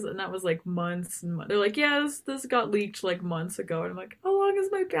how long is it? And that was months and months. They're like, yeah, this got leaked months ago, and I'm like, how long has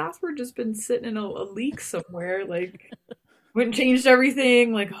my password just been sitting in a leak somewhere? Went and changed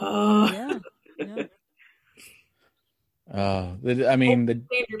everything. Yeah. Change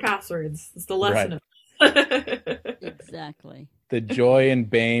your passwords. It's the lesson. Right. Exactly. The joy and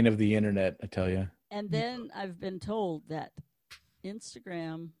bane of the internet, I tell you. And then I've been told that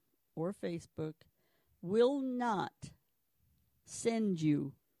Instagram or Facebook will not send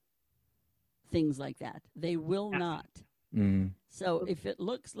you things like that. They will not. So if it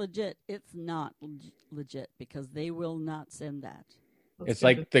looks legit, it's not legit because they will not send that. It's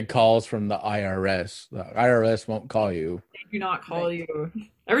like the calls from the IRS. The IRS won't call you. They do not call you.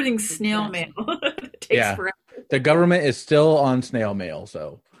 Everything's snail mail. It takes forever. The government is still on snail mail,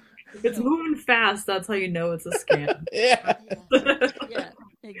 so. If it's moving fast, that's how you know it's a scam. Yeah,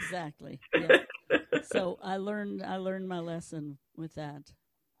 exactly. Yeah. So I learned my lesson with that.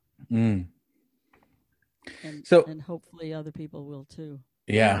 And hopefully other people will too.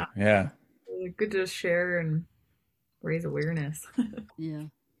 Yeah. Good to share and raise awareness. Yeah.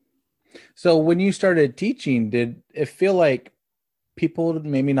 So when you started teaching, did it feel like people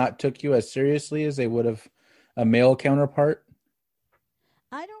maybe not took you as seriously as they would have a male counterpart?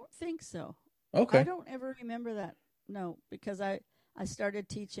 I don't think so. Okay. I don't ever remember that. No, because I started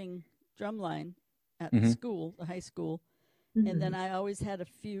teaching drumline at the school, the high school, and then I always had a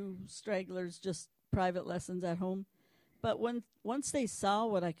few stragglers, just private lessons at home. But once they saw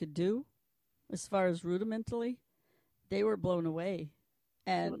what I could do, as far as rudimentally, they were blown away,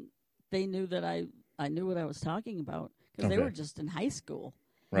 and they knew that I knew what I was talking about because they were just in high school.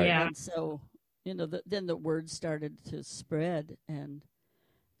 Right. Yeah. And so, then the word started to spread, and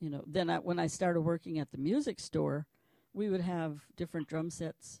then when I started working at the music store, we would have different drum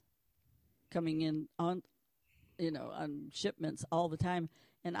sets coming in on shipments all the time,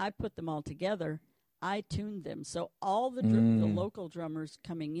 and I put them all together. I tuned them so all the local drummers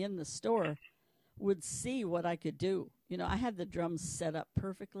coming in the store would see what I could do. I had the drums set up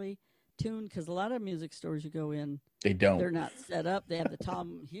perfectly tuned because a lot of music stores you go in, they're not set up. They have the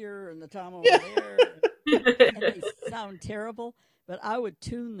tom here and the tom over there, and they sound terrible. But I would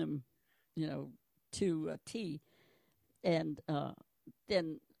tune them, to a T. And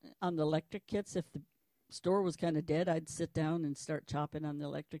then on the electric kits, if the store was kind of dead, I'd sit down and start chopping on the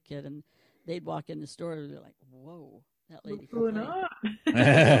electric kit. And they'd walk in the store and be like, "Whoa, that lady What's can going play." on?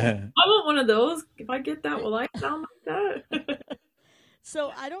 Mm-hmm. I want one of those. If I get that, will I sound like that?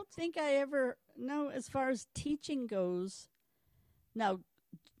 So I don't think I ever no. As far as teaching goes, now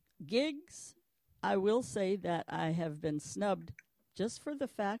gigs, I will say that I have been snubbed just for the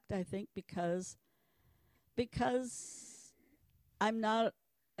fact I think because I'm not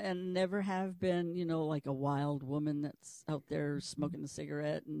and never have been, like a wild woman that's out there smoking a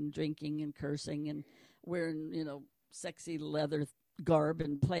cigarette and drinking and cursing and wearing, sexy leather garb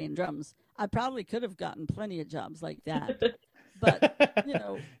and playing drums. I probably could have gotten plenty of jobs like that. But, you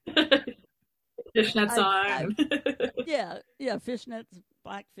know, Fishnets I on. yeah, fishnets,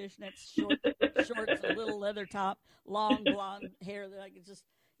 black fishnets, shorts, a little leather top, long blonde hair that I could just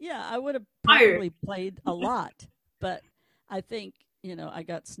I would have Fire. probably played a lot, but I think, I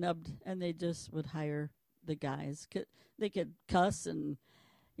got snubbed and they just would hire the guys. They could cuss and,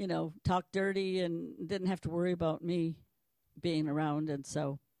 talk dirty and didn't have to worry about me being around and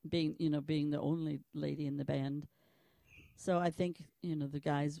so being the only lady in the band. So I think, the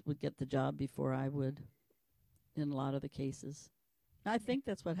guys would get the job before I would in a lot of the cases. I think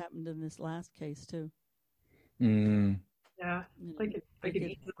that's what happened in this last case too. Mm. Yeah, You know, I could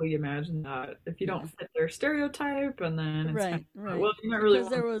they easily imagine that if you Yeah. don't fit their stereotype, and then it's Right, well, you might really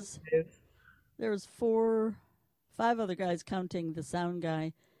because want there was 5 other guys counting the sound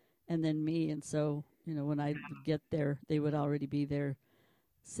guy, and then me, and so when I would get there, they would already be there,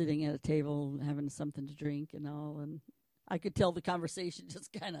 sitting at a table having something to drink and all, and I could tell the conversation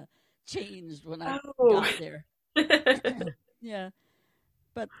just kind of changed when I Oh. got there. Yeah,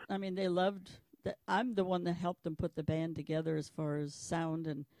 but I mean, they loved that. I'm the one that helped them put the band together as far as sound,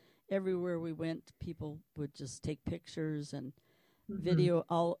 and everywhere we went, people would just take pictures and video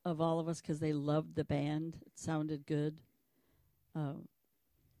all of us because they loved the band. It sounded good.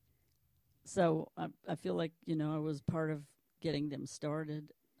 So I feel like I was part of getting them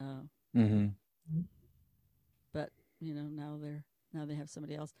started. Mm-hmm. But now they have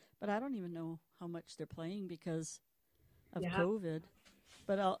somebody else. But I don't even know how much they're playing because of COVID.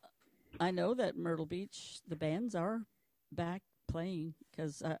 But I know that Myrtle Beach, the bands are back playing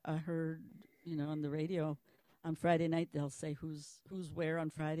because I heard on the radio on Friday night they'll say who's where on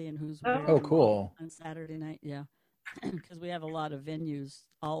Friday and who's where Oh, cool. on Saturday night. Yeah, because we have a lot of venues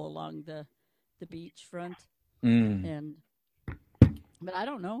all along the beach front, and but I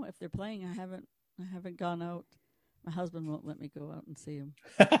don't know if they're playing. I haven't gone out. My husband won't let me go out and see them.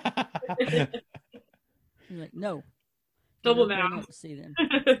 He's like, no, Double you're not going now. out to see them.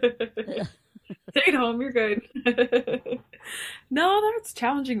 Stay at home. You're good. No, that's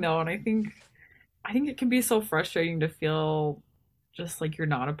challenging though, and I think it can be so frustrating to feel just like you're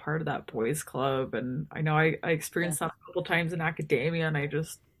not a part of that boys club. And I know I experienced that a couple times in academia, and I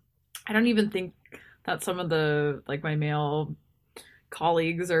don't even think that some of the like my male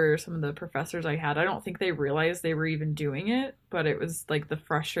colleagues or some of the professors I had, I don't think they realized they were even doing it, but it was like the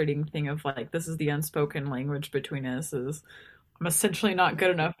frustrating thing of like, this is the unspoken language between us is I'm essentially not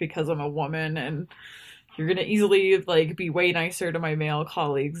good enough because I'm a woman, and you're going to easily like be way nicer to my male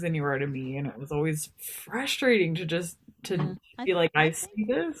colleagues than you are to me. And it was always frustrating to just be like, I see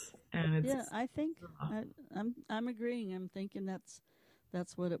this. And it's, I think I'm agreeing. I'm thinking that's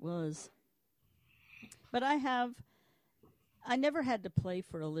what it was. But I never had to play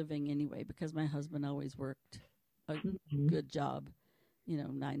for a living anyway because my husband always worked a good job,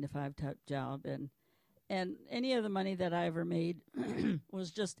 9-to-5 type job, and any of the money that I ever made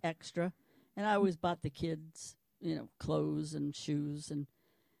was just extra, and I always bought the kids, clothes and shoes and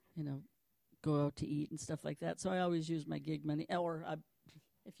go out to eat and stuff like that. So I always used my gig money, or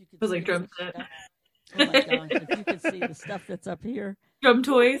if you could. It was see like drum stuff, set. oh my gosh! If you could see the stuff that's up here, Drum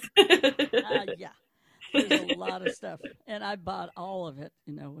toys. yeah. There's a lot of stuff, and I bought all of it,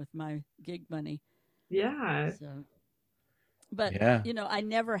 with my gig money. Yeah. So, but I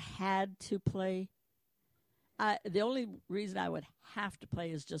never had to play. The only reason I would have to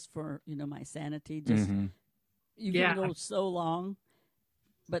play is just for my sanity. Just you can go so long,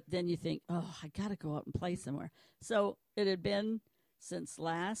 but then you think, oh, I got to go out and play somewhere. So it had been since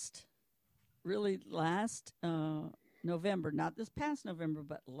last November, not this past November,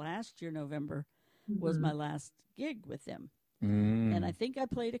 but last year November. Was my last gig with them. And I think I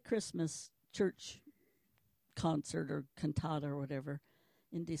played a Christmas church concert or cantata or whatever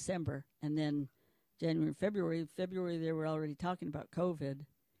in December. And then January, February they were already talking about COVID.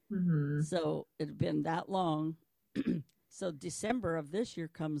 So it had been that long. So December of this year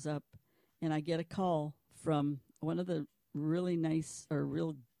comes up, and I get a call from one of the really nice or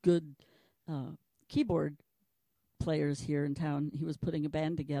real good keyboard players here in town. He was putting a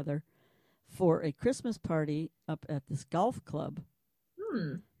band together. for a Christmas party up at this golf club.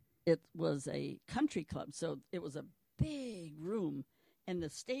 Hmm. It was a country club, so it was a big room, and the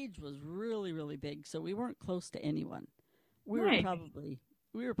stage was really, really big. So we weren't close to anyone. We Nice.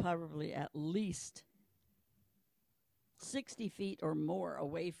 were probably at least 60 feet or more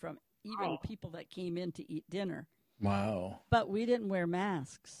away from even people that came in to eat dinner. Wow. But we didn't wear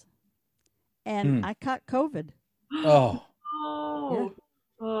masks, and I caught COVID. Oh. Oh.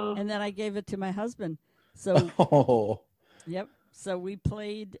 Oh. And then I gave it to my husband. So Oh. yep. So we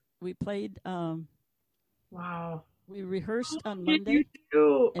played. Wow. We rehearsed on What did Monday you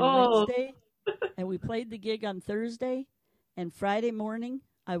do? and Oh. Wednesday, and we played the gig on Thursday. And Friday morning,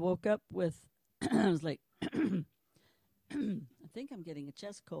 I woke up with, I was like, I think I'm getting a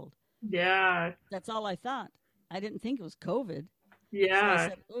chest cold. Yeah. That's all I thought. I didn't think it was COVID. So I Yeah.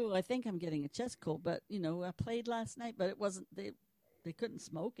 said, "Oh, I think I'm getting a chest cold." But I played last night, but it wasn't. They couldn't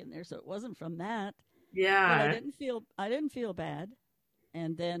smoke in there, so it wasn't from that. But Yeah. I didn't feel bad.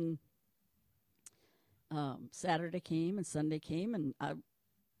 And then Saturday came and Sunday came, and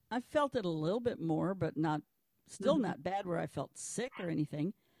I felt it a little bit more, but still not bad where I felt sick or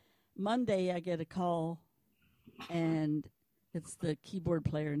anything. Monday I get a call, and it's the keyboard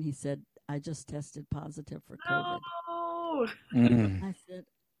player, and he said, "I just tested positive for COVID." Oh. Mm.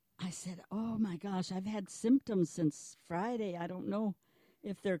 I said, "Oh my gosh, I've had symptoms since Friday. I don't know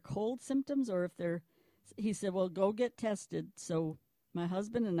if they're cold symptoms or if they're." He said, "Well, go get tested." So my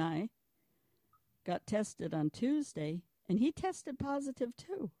husband and I got tested on Tuesday, and he tested positive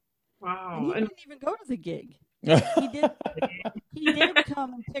too. And Wow. he And didn't even go to the gig. He did. He did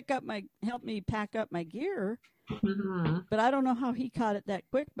come and help me pack up my gear, Mhm. but I don't know how he caught it that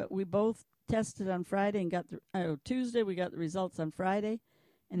quick. But we both tested on Friday and got Tuesday. We got the results on Friday,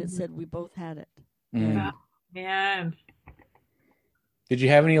 and it said we both had it. Mm. Man. Did you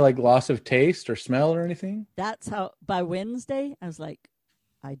have any like loss of taste or smell or anything? That's how. By Wednesday, I was like,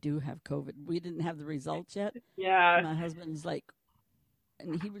 I do have COVID. We didn't have the results yet. Yeah. My husband's like,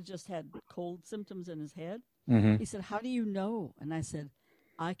 and he was just had cold symptoms in his head. Mm-hmm. He said, "How do you know?" And I said,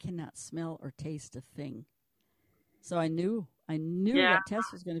 "I cannot smell or taste a thing." So I knew Yeah. that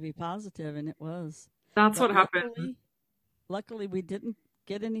test was going to be positive, and it was. That's But what happened. luckily, we didn't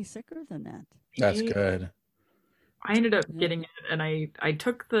get any sicker than that. That's good. I ended up Yeah. getting it, and I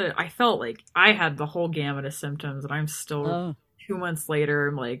felt like I had the whole gamut of symptoms, and I'm still Oh, 2 months later.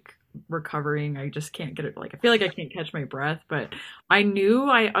 I'm like recovering. I just can't get it. Like, I feel like I can't catch my breath, but I knew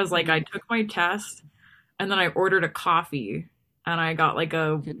I was like, I took my test, and then I ordered a coffee, and I got like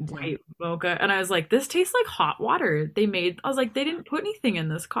a Couldn't tell. white mocha, and I was like, this tastes like hot water. I was like, they didn't put anything in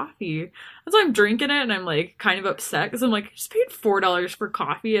this coffee. And so I'm drinking it, and I'm like kind of upset because I'm like, I just paid $4 for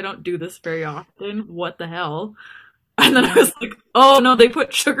coffee. I don't do this very often. What the hell? And then I was like, oh no, they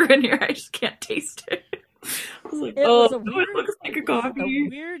put sugar in here. I just can't taste it. I was like, It oh, was a no, weird, it looks like a it was a coffee.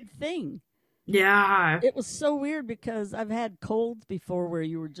 weird thing. Yeah. It was so weird because I've had colds before where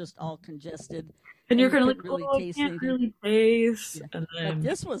you were just all congested And you're and you kind of like, couldn't really oh, I taste can't anything. really taste. Yeah. And But then,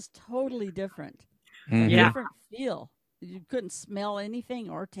 this was totally different. A Mhm. yeah. different feel. You couldn't smell anything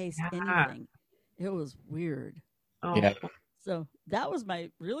or taste Yeah. anything. It was weird. Oh, Yeah. So that was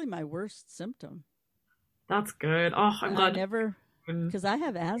my worst symptom. that's good. Oh, I'm And I glad. never, you- because I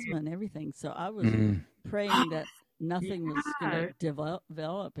have asthma and everything. So I was Mm. praying that nothing was going Yeah. to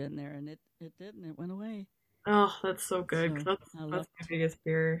develop in there, and it didn't. It went away. Oh, that's so good. 'Cause So that's I that's my lucked. biggest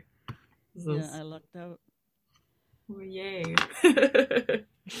fear. Is Yeah, those- I lucked out. oh, yay.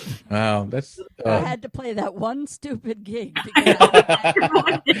 Wow. That's I had to play that one stupid gig because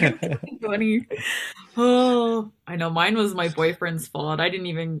I Funny. Oh, I know. Mine was my boyfriend's fault.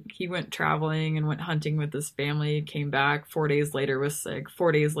 He went traveling and went hunting with his family, came back 4 days later, was sick.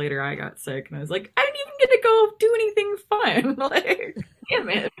 4 days later, I got sick, and I was like, I didn't even get to go do anything fun. Like, damn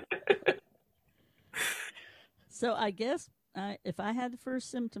it. So I guess if I had the first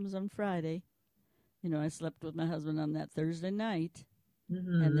symptoms on Friday, I slept with my husband on that Thursday night,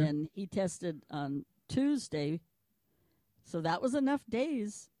 Mhm. and then he tested on Tuesday. So that was enough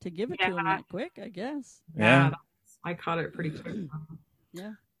days to give it to him Yeah. that quick, I guess. Yeah. I caught it pretty quick.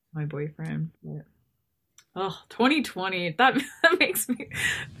 Yeah. My boyfriend. But, oh, 2020. That makes me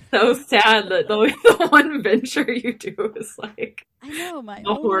so sad that the one venture you do is like I know my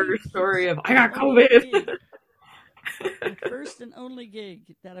the horror only story of I got only COVID. gig, my first and only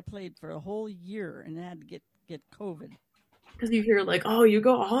gig that I played for a whole year and had to get COVID. Because you hear like, oh, you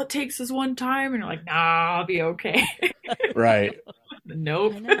go, all it takes is one time, and you're like, nah, I'll be okay. Right.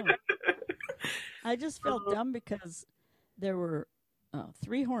 Nope. I know. I just felt dumb because there were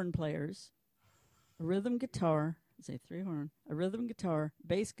 3 horn players, a rhythm guitar, a rhythm guitar,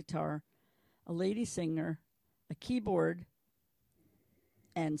 bass guitar, a lady singer, a keyboard,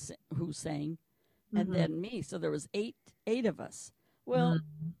 and who sang, and then me. So there was eight of us. Well,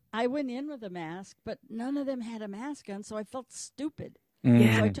 I went in with a mask, but none of them had a mask on, so I felt stupid.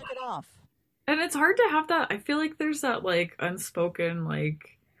 Mm. So I took it off. And it's hard to have that. I feel like there's that like unspoken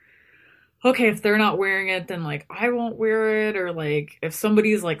like, okay, if they're not wearing it, then like I won't wear it, or like if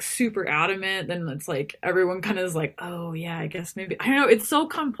somebody's like super adamant, then it's like everyone kind of is like, oh yeah, I guess maybe. I don't know. It's so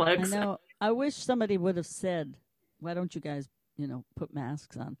complex. I know. I wish somebody would have said, "Why don't you guys, put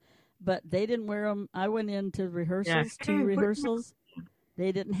masks on?" But they didn't wear them. I went into rehearsals, 2 rehearsals.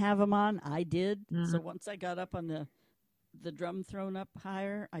 They didn't have them on. I did. So once I got up on the drum thrown up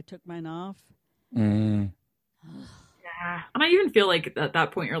higher, I took mine off. Yeah. And I even feel like at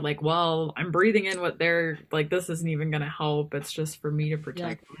that point you're like, well, I'm breathing in what they're like, this isn't even going to help. It's just for me to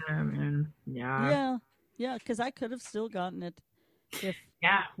protect them. And Yeah, because I could have still gotten it if.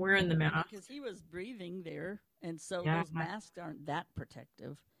 Yeah, we're in the mask. Because he was breathing there, and so those masks aren't that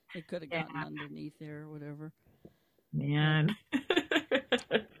protective. It could have gotten underneath there or whatever. Man.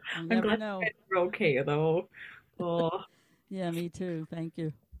 I'll never know. You're okay, though. Oh. Yeah, me too. Thank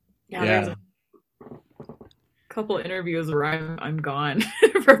you. Yeah. There's a couple interviews where I'm gone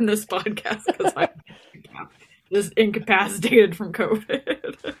from this podcast because I'm just incapacitated from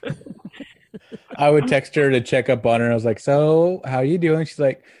COVID. I would text her to check up on her. I was like, so how you doing? She's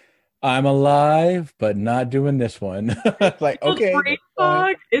like, I'm alive, but not doing this one. Like, okay.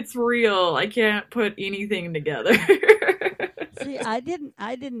 It's real. I can't put anything together. See, I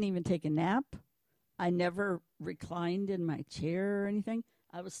didn't even take a nap. I never reclined in my chair or anything.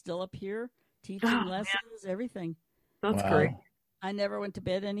 I was still up here teaching lessons, everything. That's great. I never went to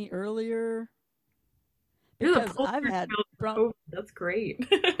bed any earlier. Because I've had that's great.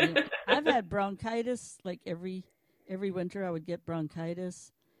 I've had bronchitis like every winter. I would get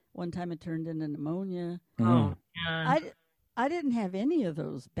bronchitis. One time it turned into pneumonia. Oh, yeah. I didn't have any of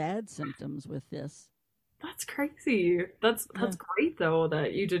those bad symptoms with this. That's crazy. That's great though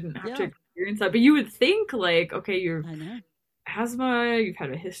that you didn't have to experience that. But you would think like, okay, you're asthma. You've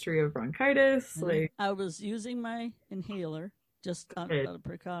had a history of bronchitis. I was using my inhaler just out of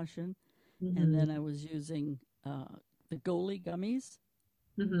precaution. And then I was using the Goli gummies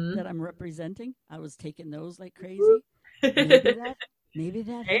that I'm representing. I was taking those like crazy. Maybe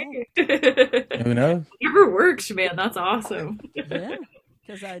that helped. Who knows? Whatever works, man. That's awesome. Yeah,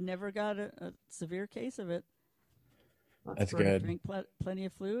 because I never got a severe case of it. That's good. I drank plenty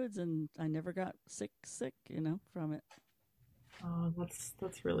of fluids, and I never got sick, from it. Oh,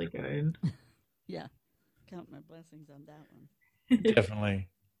 that's really good. Yeah, count my blessings on that one. Definitely.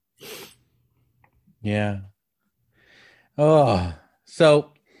 Yeah. Oh,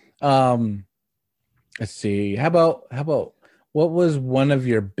 so, let's see. How about what was one of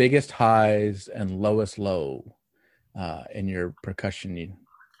your biggest highs and lowest low in your percussion?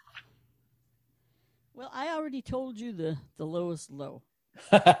 Well, I already told you the lowest low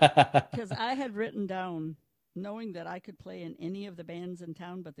because I had written down knowing that I could play in any of the bands in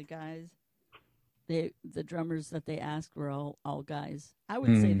town, but the guys, the drummers that they asked were all guys. I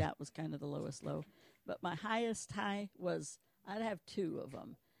would say that was kind of the lowest low. But my highest high was, I'd have 2 of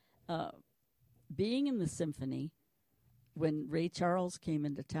them. Being in the symphony, when Ray Charles came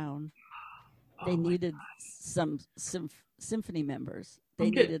into town, they needed some symphony members.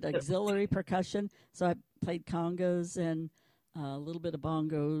 They needed auxiliary percussion. So I played congas and a little bit of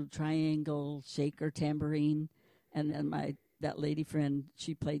bongo, triangle, shaker, tambourine. And then that lady friend,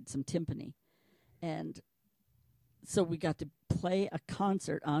 she played some timpani. And so we got to play a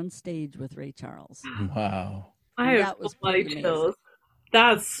concert on stage with Ray Charles. Wow. That was bloody chills.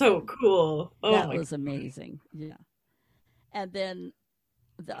 That's so cool. Oh, that was amazing. Yeah. And then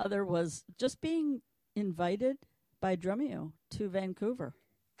the other was just being invited by Drumeo to Vancouver.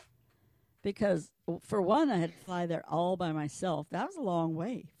 Because for one, I had to fly there all by myself. That was a long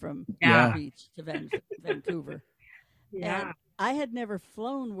way from the beach to Vancouver. Yeah. And I had never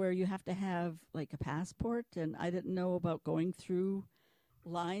flown where you have to have like a passport, and I didn't know about going through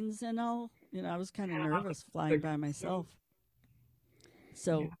lines and all. I was kind of nervous flying by myself.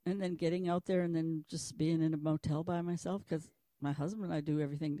 So, and then getting out there and then just being in a motel by myself because my husband and I do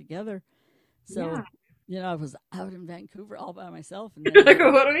everything together. So, I was out in Vancouver all by myself. And then, like,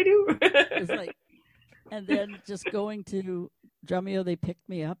 what do I do? It's like, and then just going to Drumeo, they picked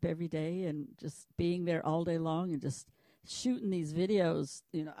me up every day and just being there all day long and just shooting these videos.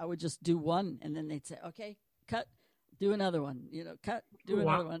 I would just do one and then they'd say, okay, cut, do another one, cut, do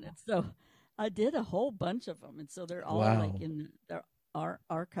another one. And so I did a whole bunch of them. And so they're all like in our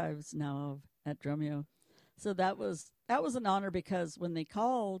archives now at Drumeo. So that was an honor because when they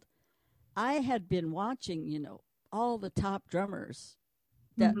called, I had been watching, all the top drummers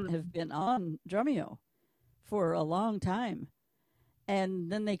that Mhm. have been on Drumeo for a long time.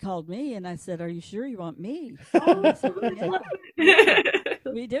 And then they called me and I said, "Are you sure you want me?" And they said,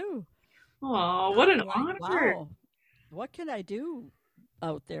 "Yeah, we do." Oh, what an I'm like, honor. wow, what can I do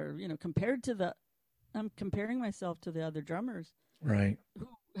out there? Compared to I'm comparing myself to the other drummers Right. who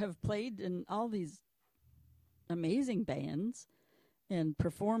have played in all these amazing bands and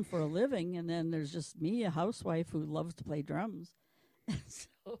perform for a living. And then there's just me, a housewife who loves to play drums.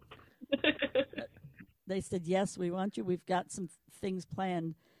 So they said, "Yes, we want you. We've got some things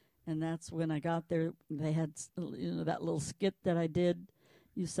planned." And that's when I got there. They had, that little skit that I did.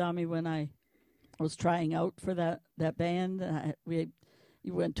 You saw me when I was trying out for that band.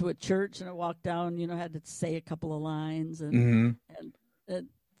 You went to a church and I walked down. Had to say a couple of lines, Hmm. and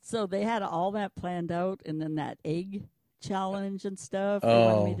so they had all that planned out, and then that egg challenge and stuff they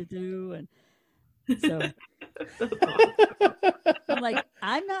wanted me Oh. to do, and so I'm like,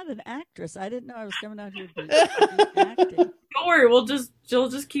 I'm not an actress. I didn't know I was coming out here to do acting. Don't worry, you'll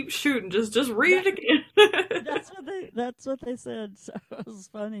just keep shooting. Just read it again. That's what they said. So it was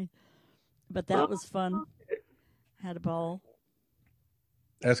funny, but that was fun. Had a ball.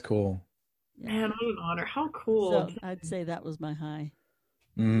 That's cool. Yeah. Man, what an honor. How cool. So I'd say that was my high.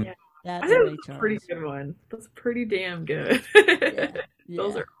 Mm. Yeah. That I and think Ray that's a pretty Charles. good one. That's pretty damn good. Yeah,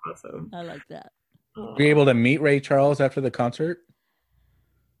 Those yeah, are awesome. I like that. Oh, Were you able to meet Ray Charles after the concert?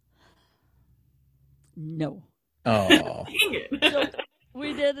 No. Oh. dang it. So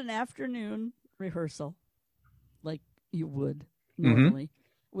we did an afternoon rehearsal, like you would normally,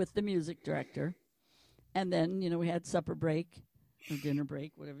 with the music director. And then, we had supper break or dinner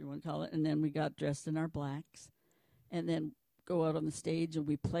break, whatever you want to call it. And then we got dressed in our blacks and then go out on the stage and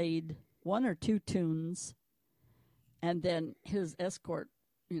we played one or two tunes. And then his escort,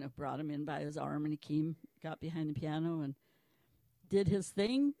 brought him in by his arm and he got behind the piano and did his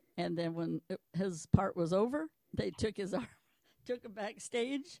thing. And then when his part was over, they took his arm, took him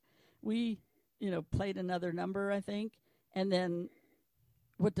backstage. We, played another number, I think. And then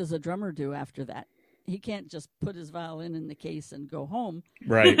what does a drummer do after that? He can't just put his violin in the case and go home.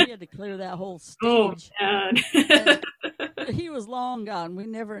 Right. He had to clear that whole Oh, stage. man. And he was long gone.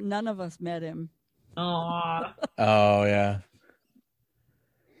 None of us met him. Aw. Oh yeah.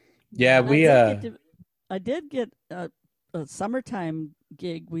 Yeah, And we I did get a summertime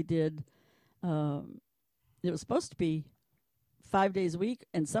gig. We did. It was supposed to be 5 days a week,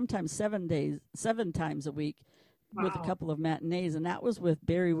 and sometimes 7 times a week, with a Wow. couple of matinees, and that was with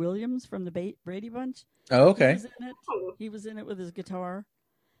Barry Williams from the Brady Bunch. Oh, He okay. was in it. Oh, He was in it with his guitar,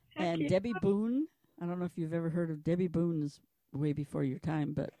 heck and yeah. Debbie Boone. I don't know if you've ever heard of Debbie Boone. Is way before your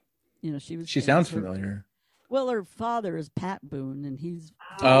time, but she was. She famous. sounds familiar. Well, her father is Pat Boone, and he's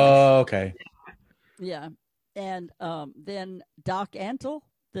Oh, okay. yeah. And then Doc Antle,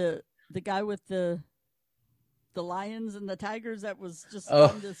 the guy with the lions and the tigers that was just Oh.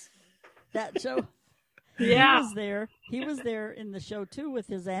 on that show. Yeah. He was there in the show too with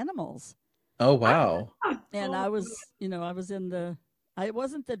his animals. Oh, wow. And I was I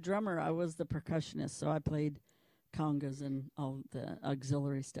wasn't the drummer, I was the percussionist, so I played congas and all the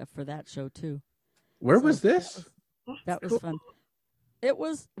auxiliary stuff for that show too. Where So was this? That was cool. fun.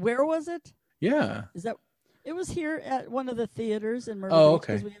 Where was it? Yeah. It was here at one of the theaters in Myrtle Oh, Beach,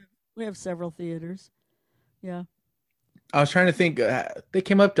 'cause okay. we have several theaters. Yeah. I was trying to think. They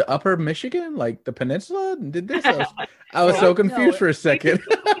came up to Upper Michigan, like the peninsula, and did this. I was so No, confused for a second.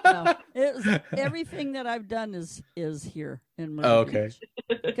 No, it was everything that I've done is here in Myrtle Oh, okay.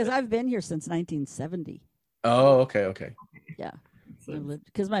 Beach, because I've been here since 1970. Oh, okay, okay. Yeah, I've lived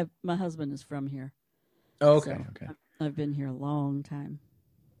because my husband is from here. Oh, okay, So, okay. I've been here a long time.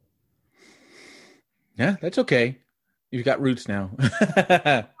 Yeah, that's okay. You've got roots now.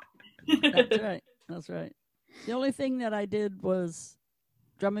 That's right. That's right. The only thing that I did was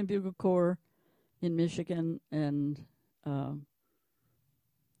drum and bugle corps in Michigan, and then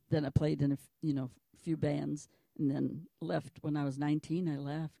I played in a few bands, and then left when I was 19. I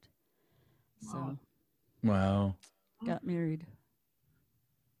left, so Wow. Wow. got married.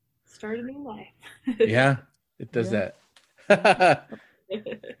 Start a new life. Yeah, it does Yeah. that.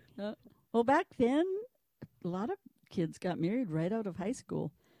 Well, back then, a lot of kids got married right out of high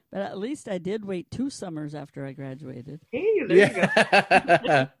school, but at least I did wait 2 summers after I graduated. Hey, there you go.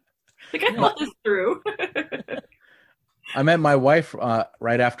 Yeah. Like I thought this through. I met my wife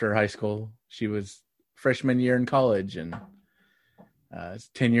right after high school. She was freshman year in college, and it's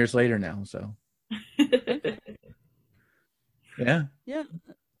 10 years later now. So yeah. Yeah,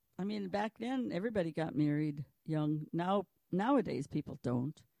 I mean, back then everybody got married young. Nowadays people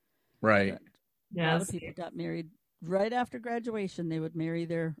don't. Right. But a lot Yes. of people got married right after graduation. They would marry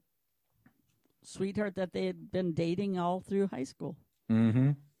their sweetheart that they had been dating all through high school.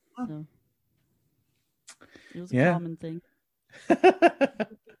 Mm-hmm. So it was a Yeah. common thing.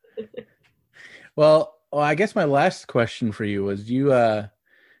 Well, I guess my last question for you was you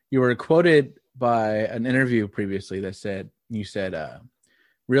were quoted by an interview previously that said you said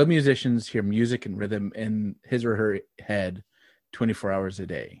real musicians hear music and rhythm in his or her head 24 hours a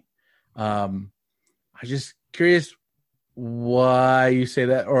day. I'm just curious why you say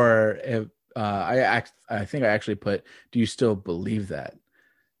that, or if I think I actually put, do you still believe that?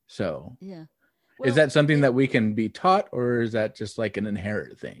 So Yeah. is that something that we can be taught, or is that just like an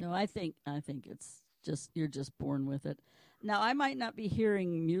inherent thing? No, I think it's just you're just born with it. Now I might not be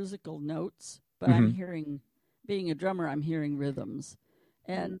hearing musical notes, but I'm Mhm. hearing, being a drummer, I'm hearing rhythms.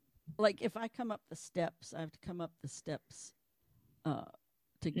 And like if I come up the steps, I have to come up the steps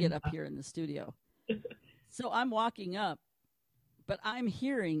to get up here in the studio. So I'm walking up, but I'm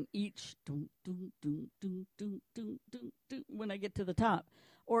hearing each doom, doom, doom, doom, doom, doom, doom, doom, when I get to the top.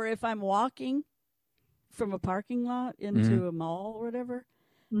 Or if I'm walking from a parking lot into a mall or whatever,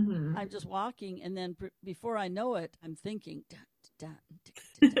 Mhm. I'm just walking, and then before I know it, I'm thinking, dun, dun,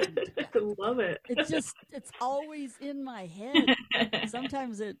 dun, dun, dun, dun, I dun. love it. It's always in my head.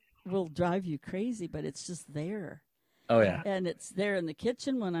 Sometimes it will drive you crazy, but it's just there. Oh yeah. And it's there in the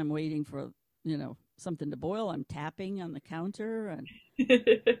kitchen when I'm waiting for, something to boil. I'm tapping on the counter and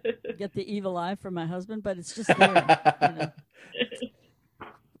get the evil eye from my husband, but it's just there.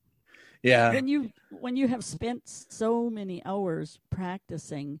 Yeah. When you have spent so many hours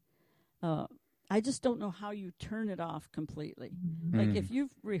practicing, I just don't know how you turn it off completely. Like if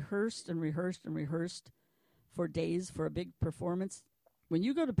you've rehearsed and rehearsed and rehearsed for days for a big performance, when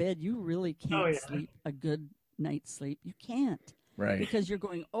you go to bed, you really can't sleep a good night's sleep. You can't. Right. Because you're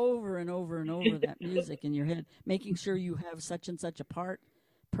going over and over and over that music in your head, making sure you have such and such a part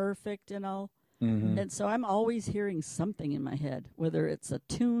perfect and all. Mhm. And so I'm always hearing something in my head, whether it's a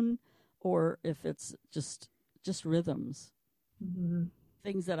tune or if it's just rhythms,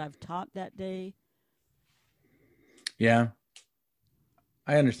 things that I've taught that day. Yeah.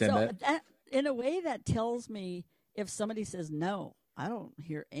 I understand So that. in a way, that tells me if somebody says, no, I don't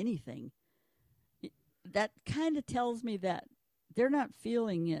hear anything, that kind of tells me that they're not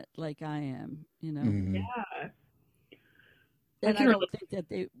feeling it like I am, Mhm. Yeah. And I don't think that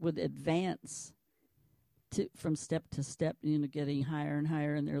they would advance from step to step, getting higher and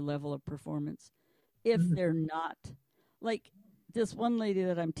higher in their level of performance if they're not. Like this one lady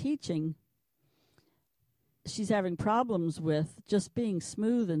that I'm teaching, she's having problems with just being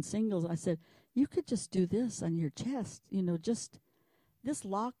smooth in singles. I said, you could just do this on your chest, just this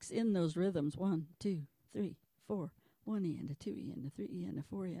locks in those rhythms. 1, 2, 3, 4. 1 E and a 2 E and a 3 E and a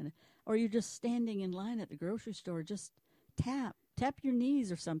 4 E and a, or you're just standing in line at the grocery store, just tap your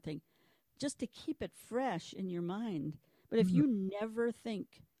knees or something, just to keep it fresh in your mind. But if you never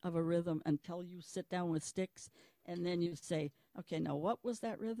think of a rhythm until you sit down with sticks and then you say, okay, now what was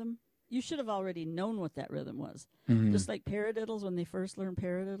that rhythm? You should have already known what that rhythm was. Mhm. Just like paradiddles, when they first learned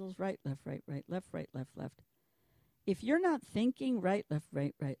paradiddles, right, left, left, right, left. If you're not thinking right, left,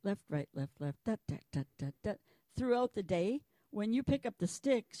 left, left, da, da, da, da, da, throughout the day, when you pick up the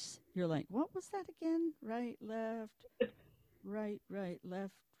sticks, you're like, what was that again? Right, left, left,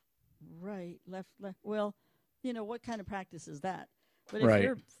 left. Well, what kind of practice is that? But if Right.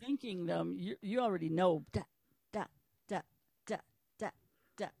 you're thinking them, you already know da, da, da, da, da,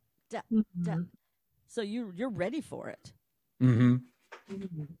 da, da, da. So you're ready for it.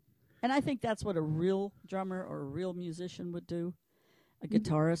 Mm-hmm. And I think that's what a real drummer or a real musician would do. A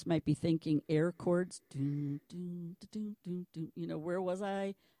guitarist might be thinking air chords. Doom, doom, doom, doom, doom. Where was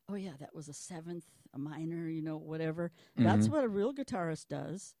I? Oh, yeah, that was a seventh, a minor, whatever. That's what a real guitarist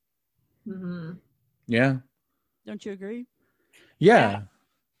does. Yeah. Don't you agree? Yeah.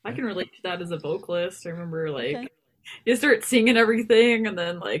 I can relate to that as a vocalist. I remember, Okay. you start singing everything, and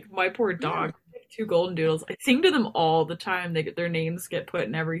then, my poor dog, 2 golden doodles, I sing to them all the time. They get their names get put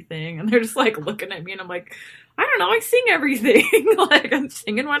in everything, and they're just, looking at me, and I'm like, I don't know, I sing everything. I'm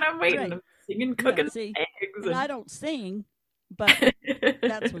singing when I'm waiting. Right. I'm singing, cooking See, eggs. and I don't sing, but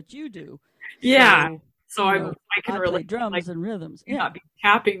that's what you do. Yeah. So I can play relate. drums and rhythms. Yeah. Not be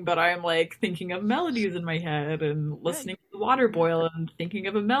tapping, but I'm thinking of melodies in my head and listening to the water boil and thinking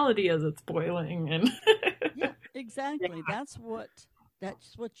of a melody as it's boiling. And yeah, exactly. Yeah.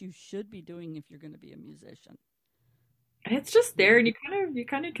 That's what you should be doing if you're going to be a musician. And it's just there, and you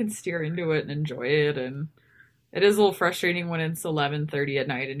kind of can steer into it and enjoy it, and It is a little frustrating when it's 11:30 at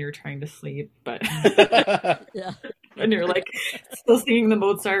night and you're trying to sleep, but Yeah. and you're like still singing the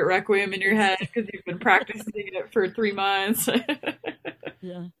Mozart Requiem in your head because you've been practicing it for 3 months.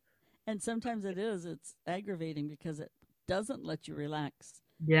 Yeah. And sometimes it's aggravating because it doesn't let you relax to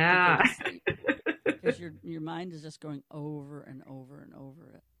go Yeah. to sleep because your mind is just going over and over and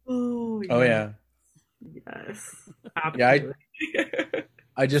over it. Oh, Oh yeah. yeah. Yes. Yeah, Absolutely.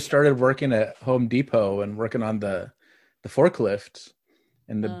 I just started working at Home Depot and working on the forklifts,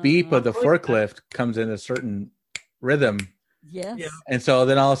 and the beep of the Oh, yeah. forklift comes in a certain rhythm, Yes. Yeah. and so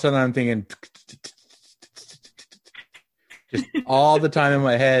then all of a sudden I'm thinking just all the time in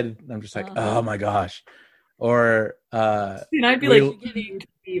my head. I'm just like, oh my gosh. Or And I'd be we- like getting to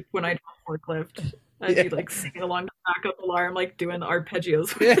sleep when I do forklift. I'd be like singing along the backup alarm, like doing the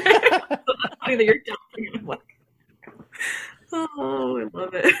arpeggios. Yeah. So that's funny that you're jumping. And I'm like, oh, I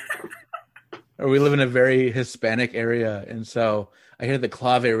love it. or we live in a very Hispanic area, and so I hear the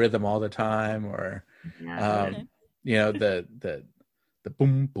clave rhythm all the time, or Yeah. Okay. you know, the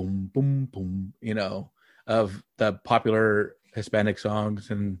boom boom boom boom, you know, of the popular Hispanic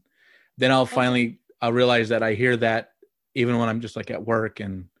songs, and then I'll realize that I hear that even when I'm just like at work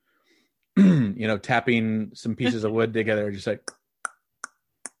and you know, tapping some pieces of wood together, just like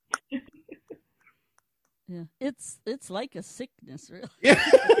Yeah. It's like a sickness, really. yeah,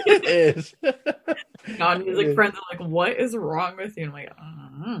 it is. Non-music friends are like, what is wrong with you? And I'm like,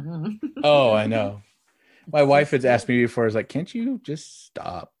 Oh, I know. My It's wife just has asked me before, is like, can't you just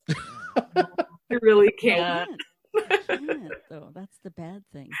stop? I really can't. You can't, though. That's the bad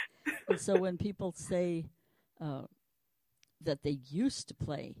thing. And so when people say that they used to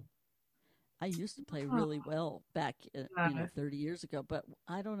play, I used to play really well back, 30 years ago. But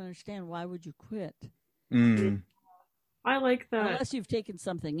I don't understand, why would you quit Mm. I like that. unless you've taken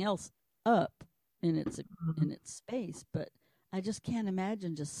something else up in its space? But I just can't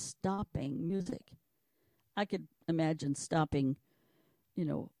imagine just stopping music. I could imagine stopping,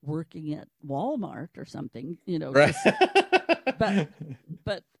 working at Walmart or something, Right.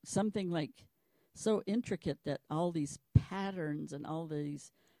 but something like so intricate that all these patterns and all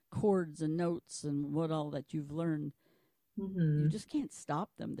these chords and notes and what all that you've learned, you just can't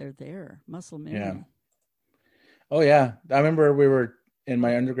stop them. They're there, muscle memory. Yeah. Oh yeah. I remember we were in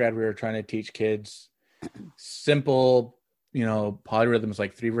my undergrad, we were trying to teach kids simple, polyrhythms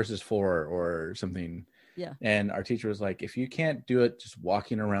like 3/4 or something. Yeah. And our teacher was like, if you can't do it just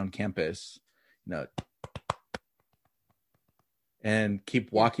walking around campus, and keep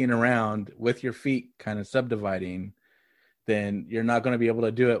walking around with your feet kind of subdividing, then you're not going to be able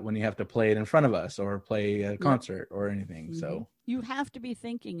to do it when you have to play it in front of us or play a concert or anything. Mm-hmm. So you have to be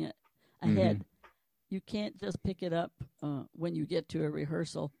thinking it ahead. You can't just pick it up when you get to a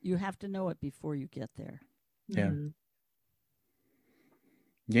rehearsal. You have to know it before you get there. Yeah.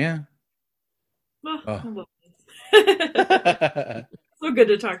 Yeah. Oh, Oh. I love this. So good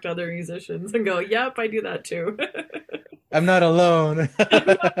to talk to other musicians and go, yep, I do that too. I'm not alone.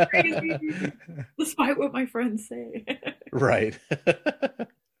 Crazy. Despite what my friends say. Right.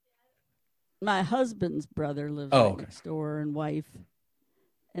 My husband's brother lives next door, and wife,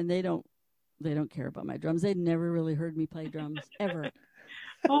 and they don't care about my drums. They'd never really heard me play drums ever.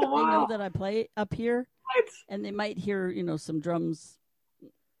 Oh wow. They know that I play up here, What? and they might hear some drums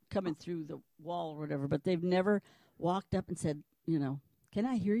coming through the wall or whatever, but they've never walked up and said, can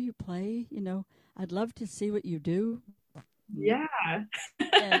I hear you play? I'd love to see what you do. Yeah.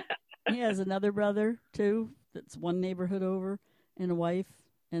 And he has another brother too that's one neighborhood over, and a wife,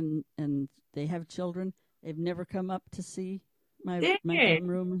 and they have children. They've never come up to see my drum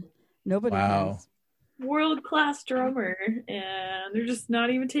room. Nobody has. World-class drummer, and they're just not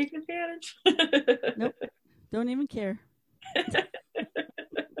even taking advantage. Nope. Don't even care.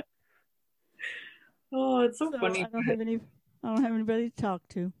 Oh, it's so funny. I don't have anybody to talk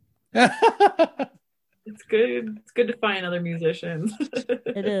to. It's good. It's good to find other musicians.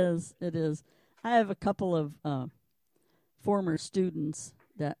 It is. I have a couple of former students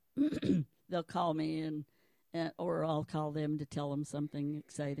that they'll call me and or I'll call them to tell them something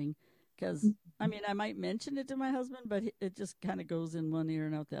exciting. Because I might mention it to my husband, but it just kind of goes in one ear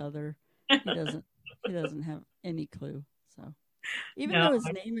and out the other. He doesn't have any clue. So even though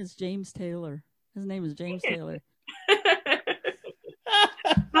his name is James Taylor, but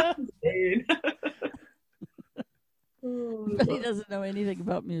he doesn't know anything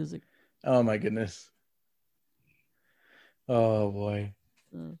about music. Oh my goodness. Oh boy.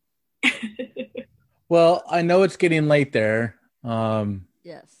 Well, I know it's getting late there.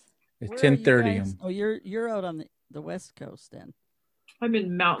 Yes. It's 10:30. Oh, you're out on the West Coast then. I'm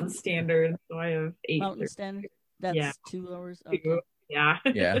in Mountain Standard, so I have 8. Mountain Standard. That's Yeah. 2 hours. Okay. Yeah.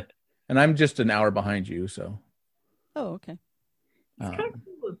 Yeah. And I'm just an hour behind you, so. Oh, okay. It's kind of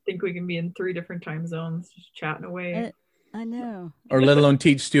cool to think we can be in 3 different time zones, just chatting away. I know. Or let alone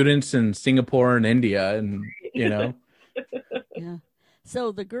teach students in Singapore and India, and Yeah.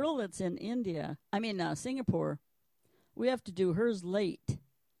 So the girl that's in Singapore, we have to do hers late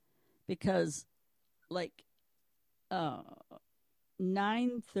because, like,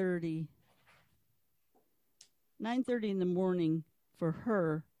 9:30 in the morning for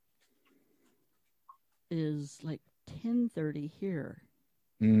her is like 10:30 here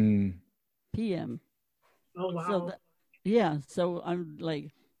p.m. Oh wow. So so I'm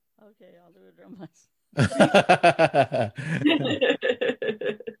like, okay, I'll do a drum lesson.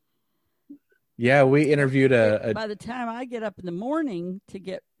 Yeah, we interviewed By the time I get up in the morning to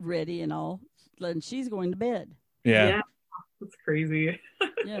get ready and all, then she's going to bed. Yeah. That's crazy.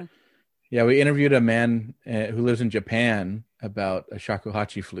 Yeah, we interviewed a man who lives in Japan about a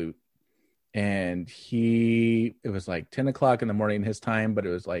shakuhachi flute. And it was like 10 o'clock in the morning his time, but it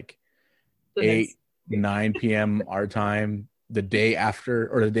was like 9 p.m. our time the day after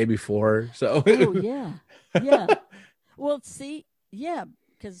or the day before. So, oh, yeah. Yeah. Well, see, yeah,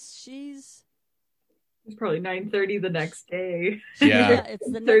 because she's probably 9:30 the next day. Yeah.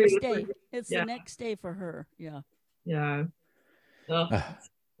 It's the next day. It's the next day for her. Yeah. Yeah.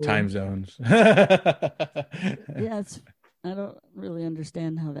 Time zones. Yeah, I don't really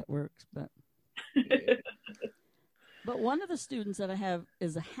understand how that works, but one of the students that I have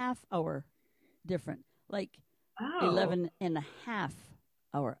is a half hour different, like 11 and a half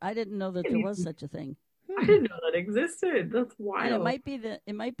hour. I didn't know that there was such a thing. I didn't know that existed. That's wild. And it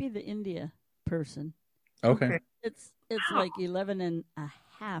might be the India person. Okay. It's like 11 and a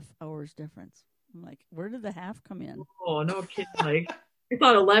half hours difference. I'm like, where did the half come in? Oh, no kidding. Like, I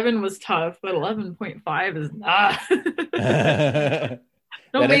thought 11 was tough, but 11.5 is not.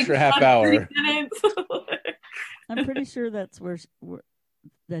 That extra half hour. I'm pretty sure that's where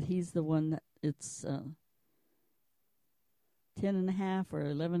that he's the one that it's 10 and a half or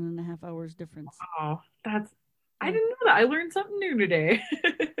 11 and a half hours difference. Oh, I didn't know that. I learned something new today.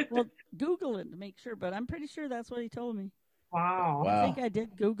 Well, Google it to make sure, but I'm pretty sure that's what he told me. Wow. I think I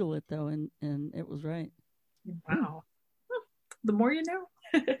did Google it though, and it was right. Wow. The more you know.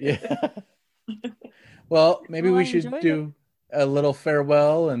 Yeah. Well, maybe we should do a little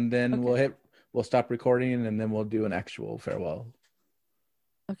farewell, and then we'll stop recording, and then we'll do an actual farewell.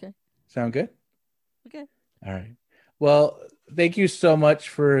 Okay. Sound good? Okay. All right. Well, thank you so much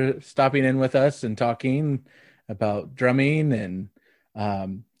for stopping in with us and talking about drumming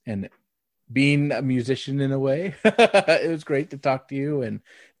and being a musician in a way. It was great to talk to you and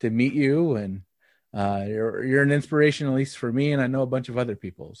to meet you, and you're an inspiration, at least for me, and I know a bunch of other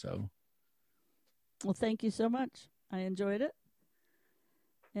people. So, well, thank you so much. I enjoyed it,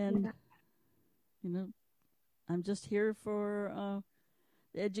 and I'm just here for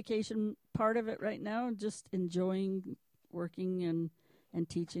the education part of it right now, just enjoying working and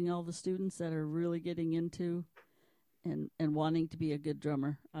teaching all the students that are really getting into and wanting to be a good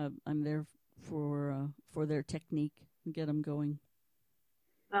drummer. I'm there for their technique and get them going.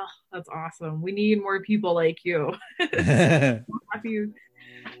 Oh, that's awesome. We need more people like you.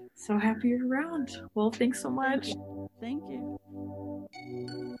 So happy you're around. Well, thanks so much. Thank you.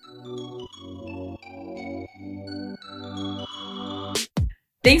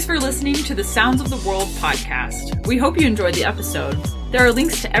 Thanks for listening to the Sounds of the World podcast. We hope you enjoyed the episode. There are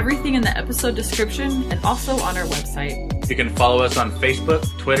links to everything in the episode description and also on our website. You can follow us on Facebook,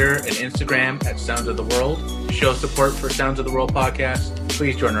 Twitter, and Instagram at Sounds of the World. To show support for Sounds of the World podcast,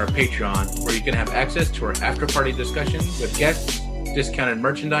 please join our Patreon, where you can have access to our after-party discussions with guests, discounted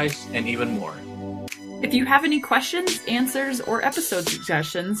merchandise, and even more. If you have any questions, answers, or episode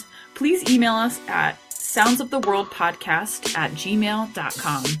suggestions, please email us at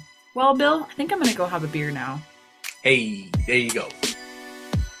soundsoftheworldpodcast@gmail.com. Well, Bill, I think I'm going to go have a beer now. Hey, there you go.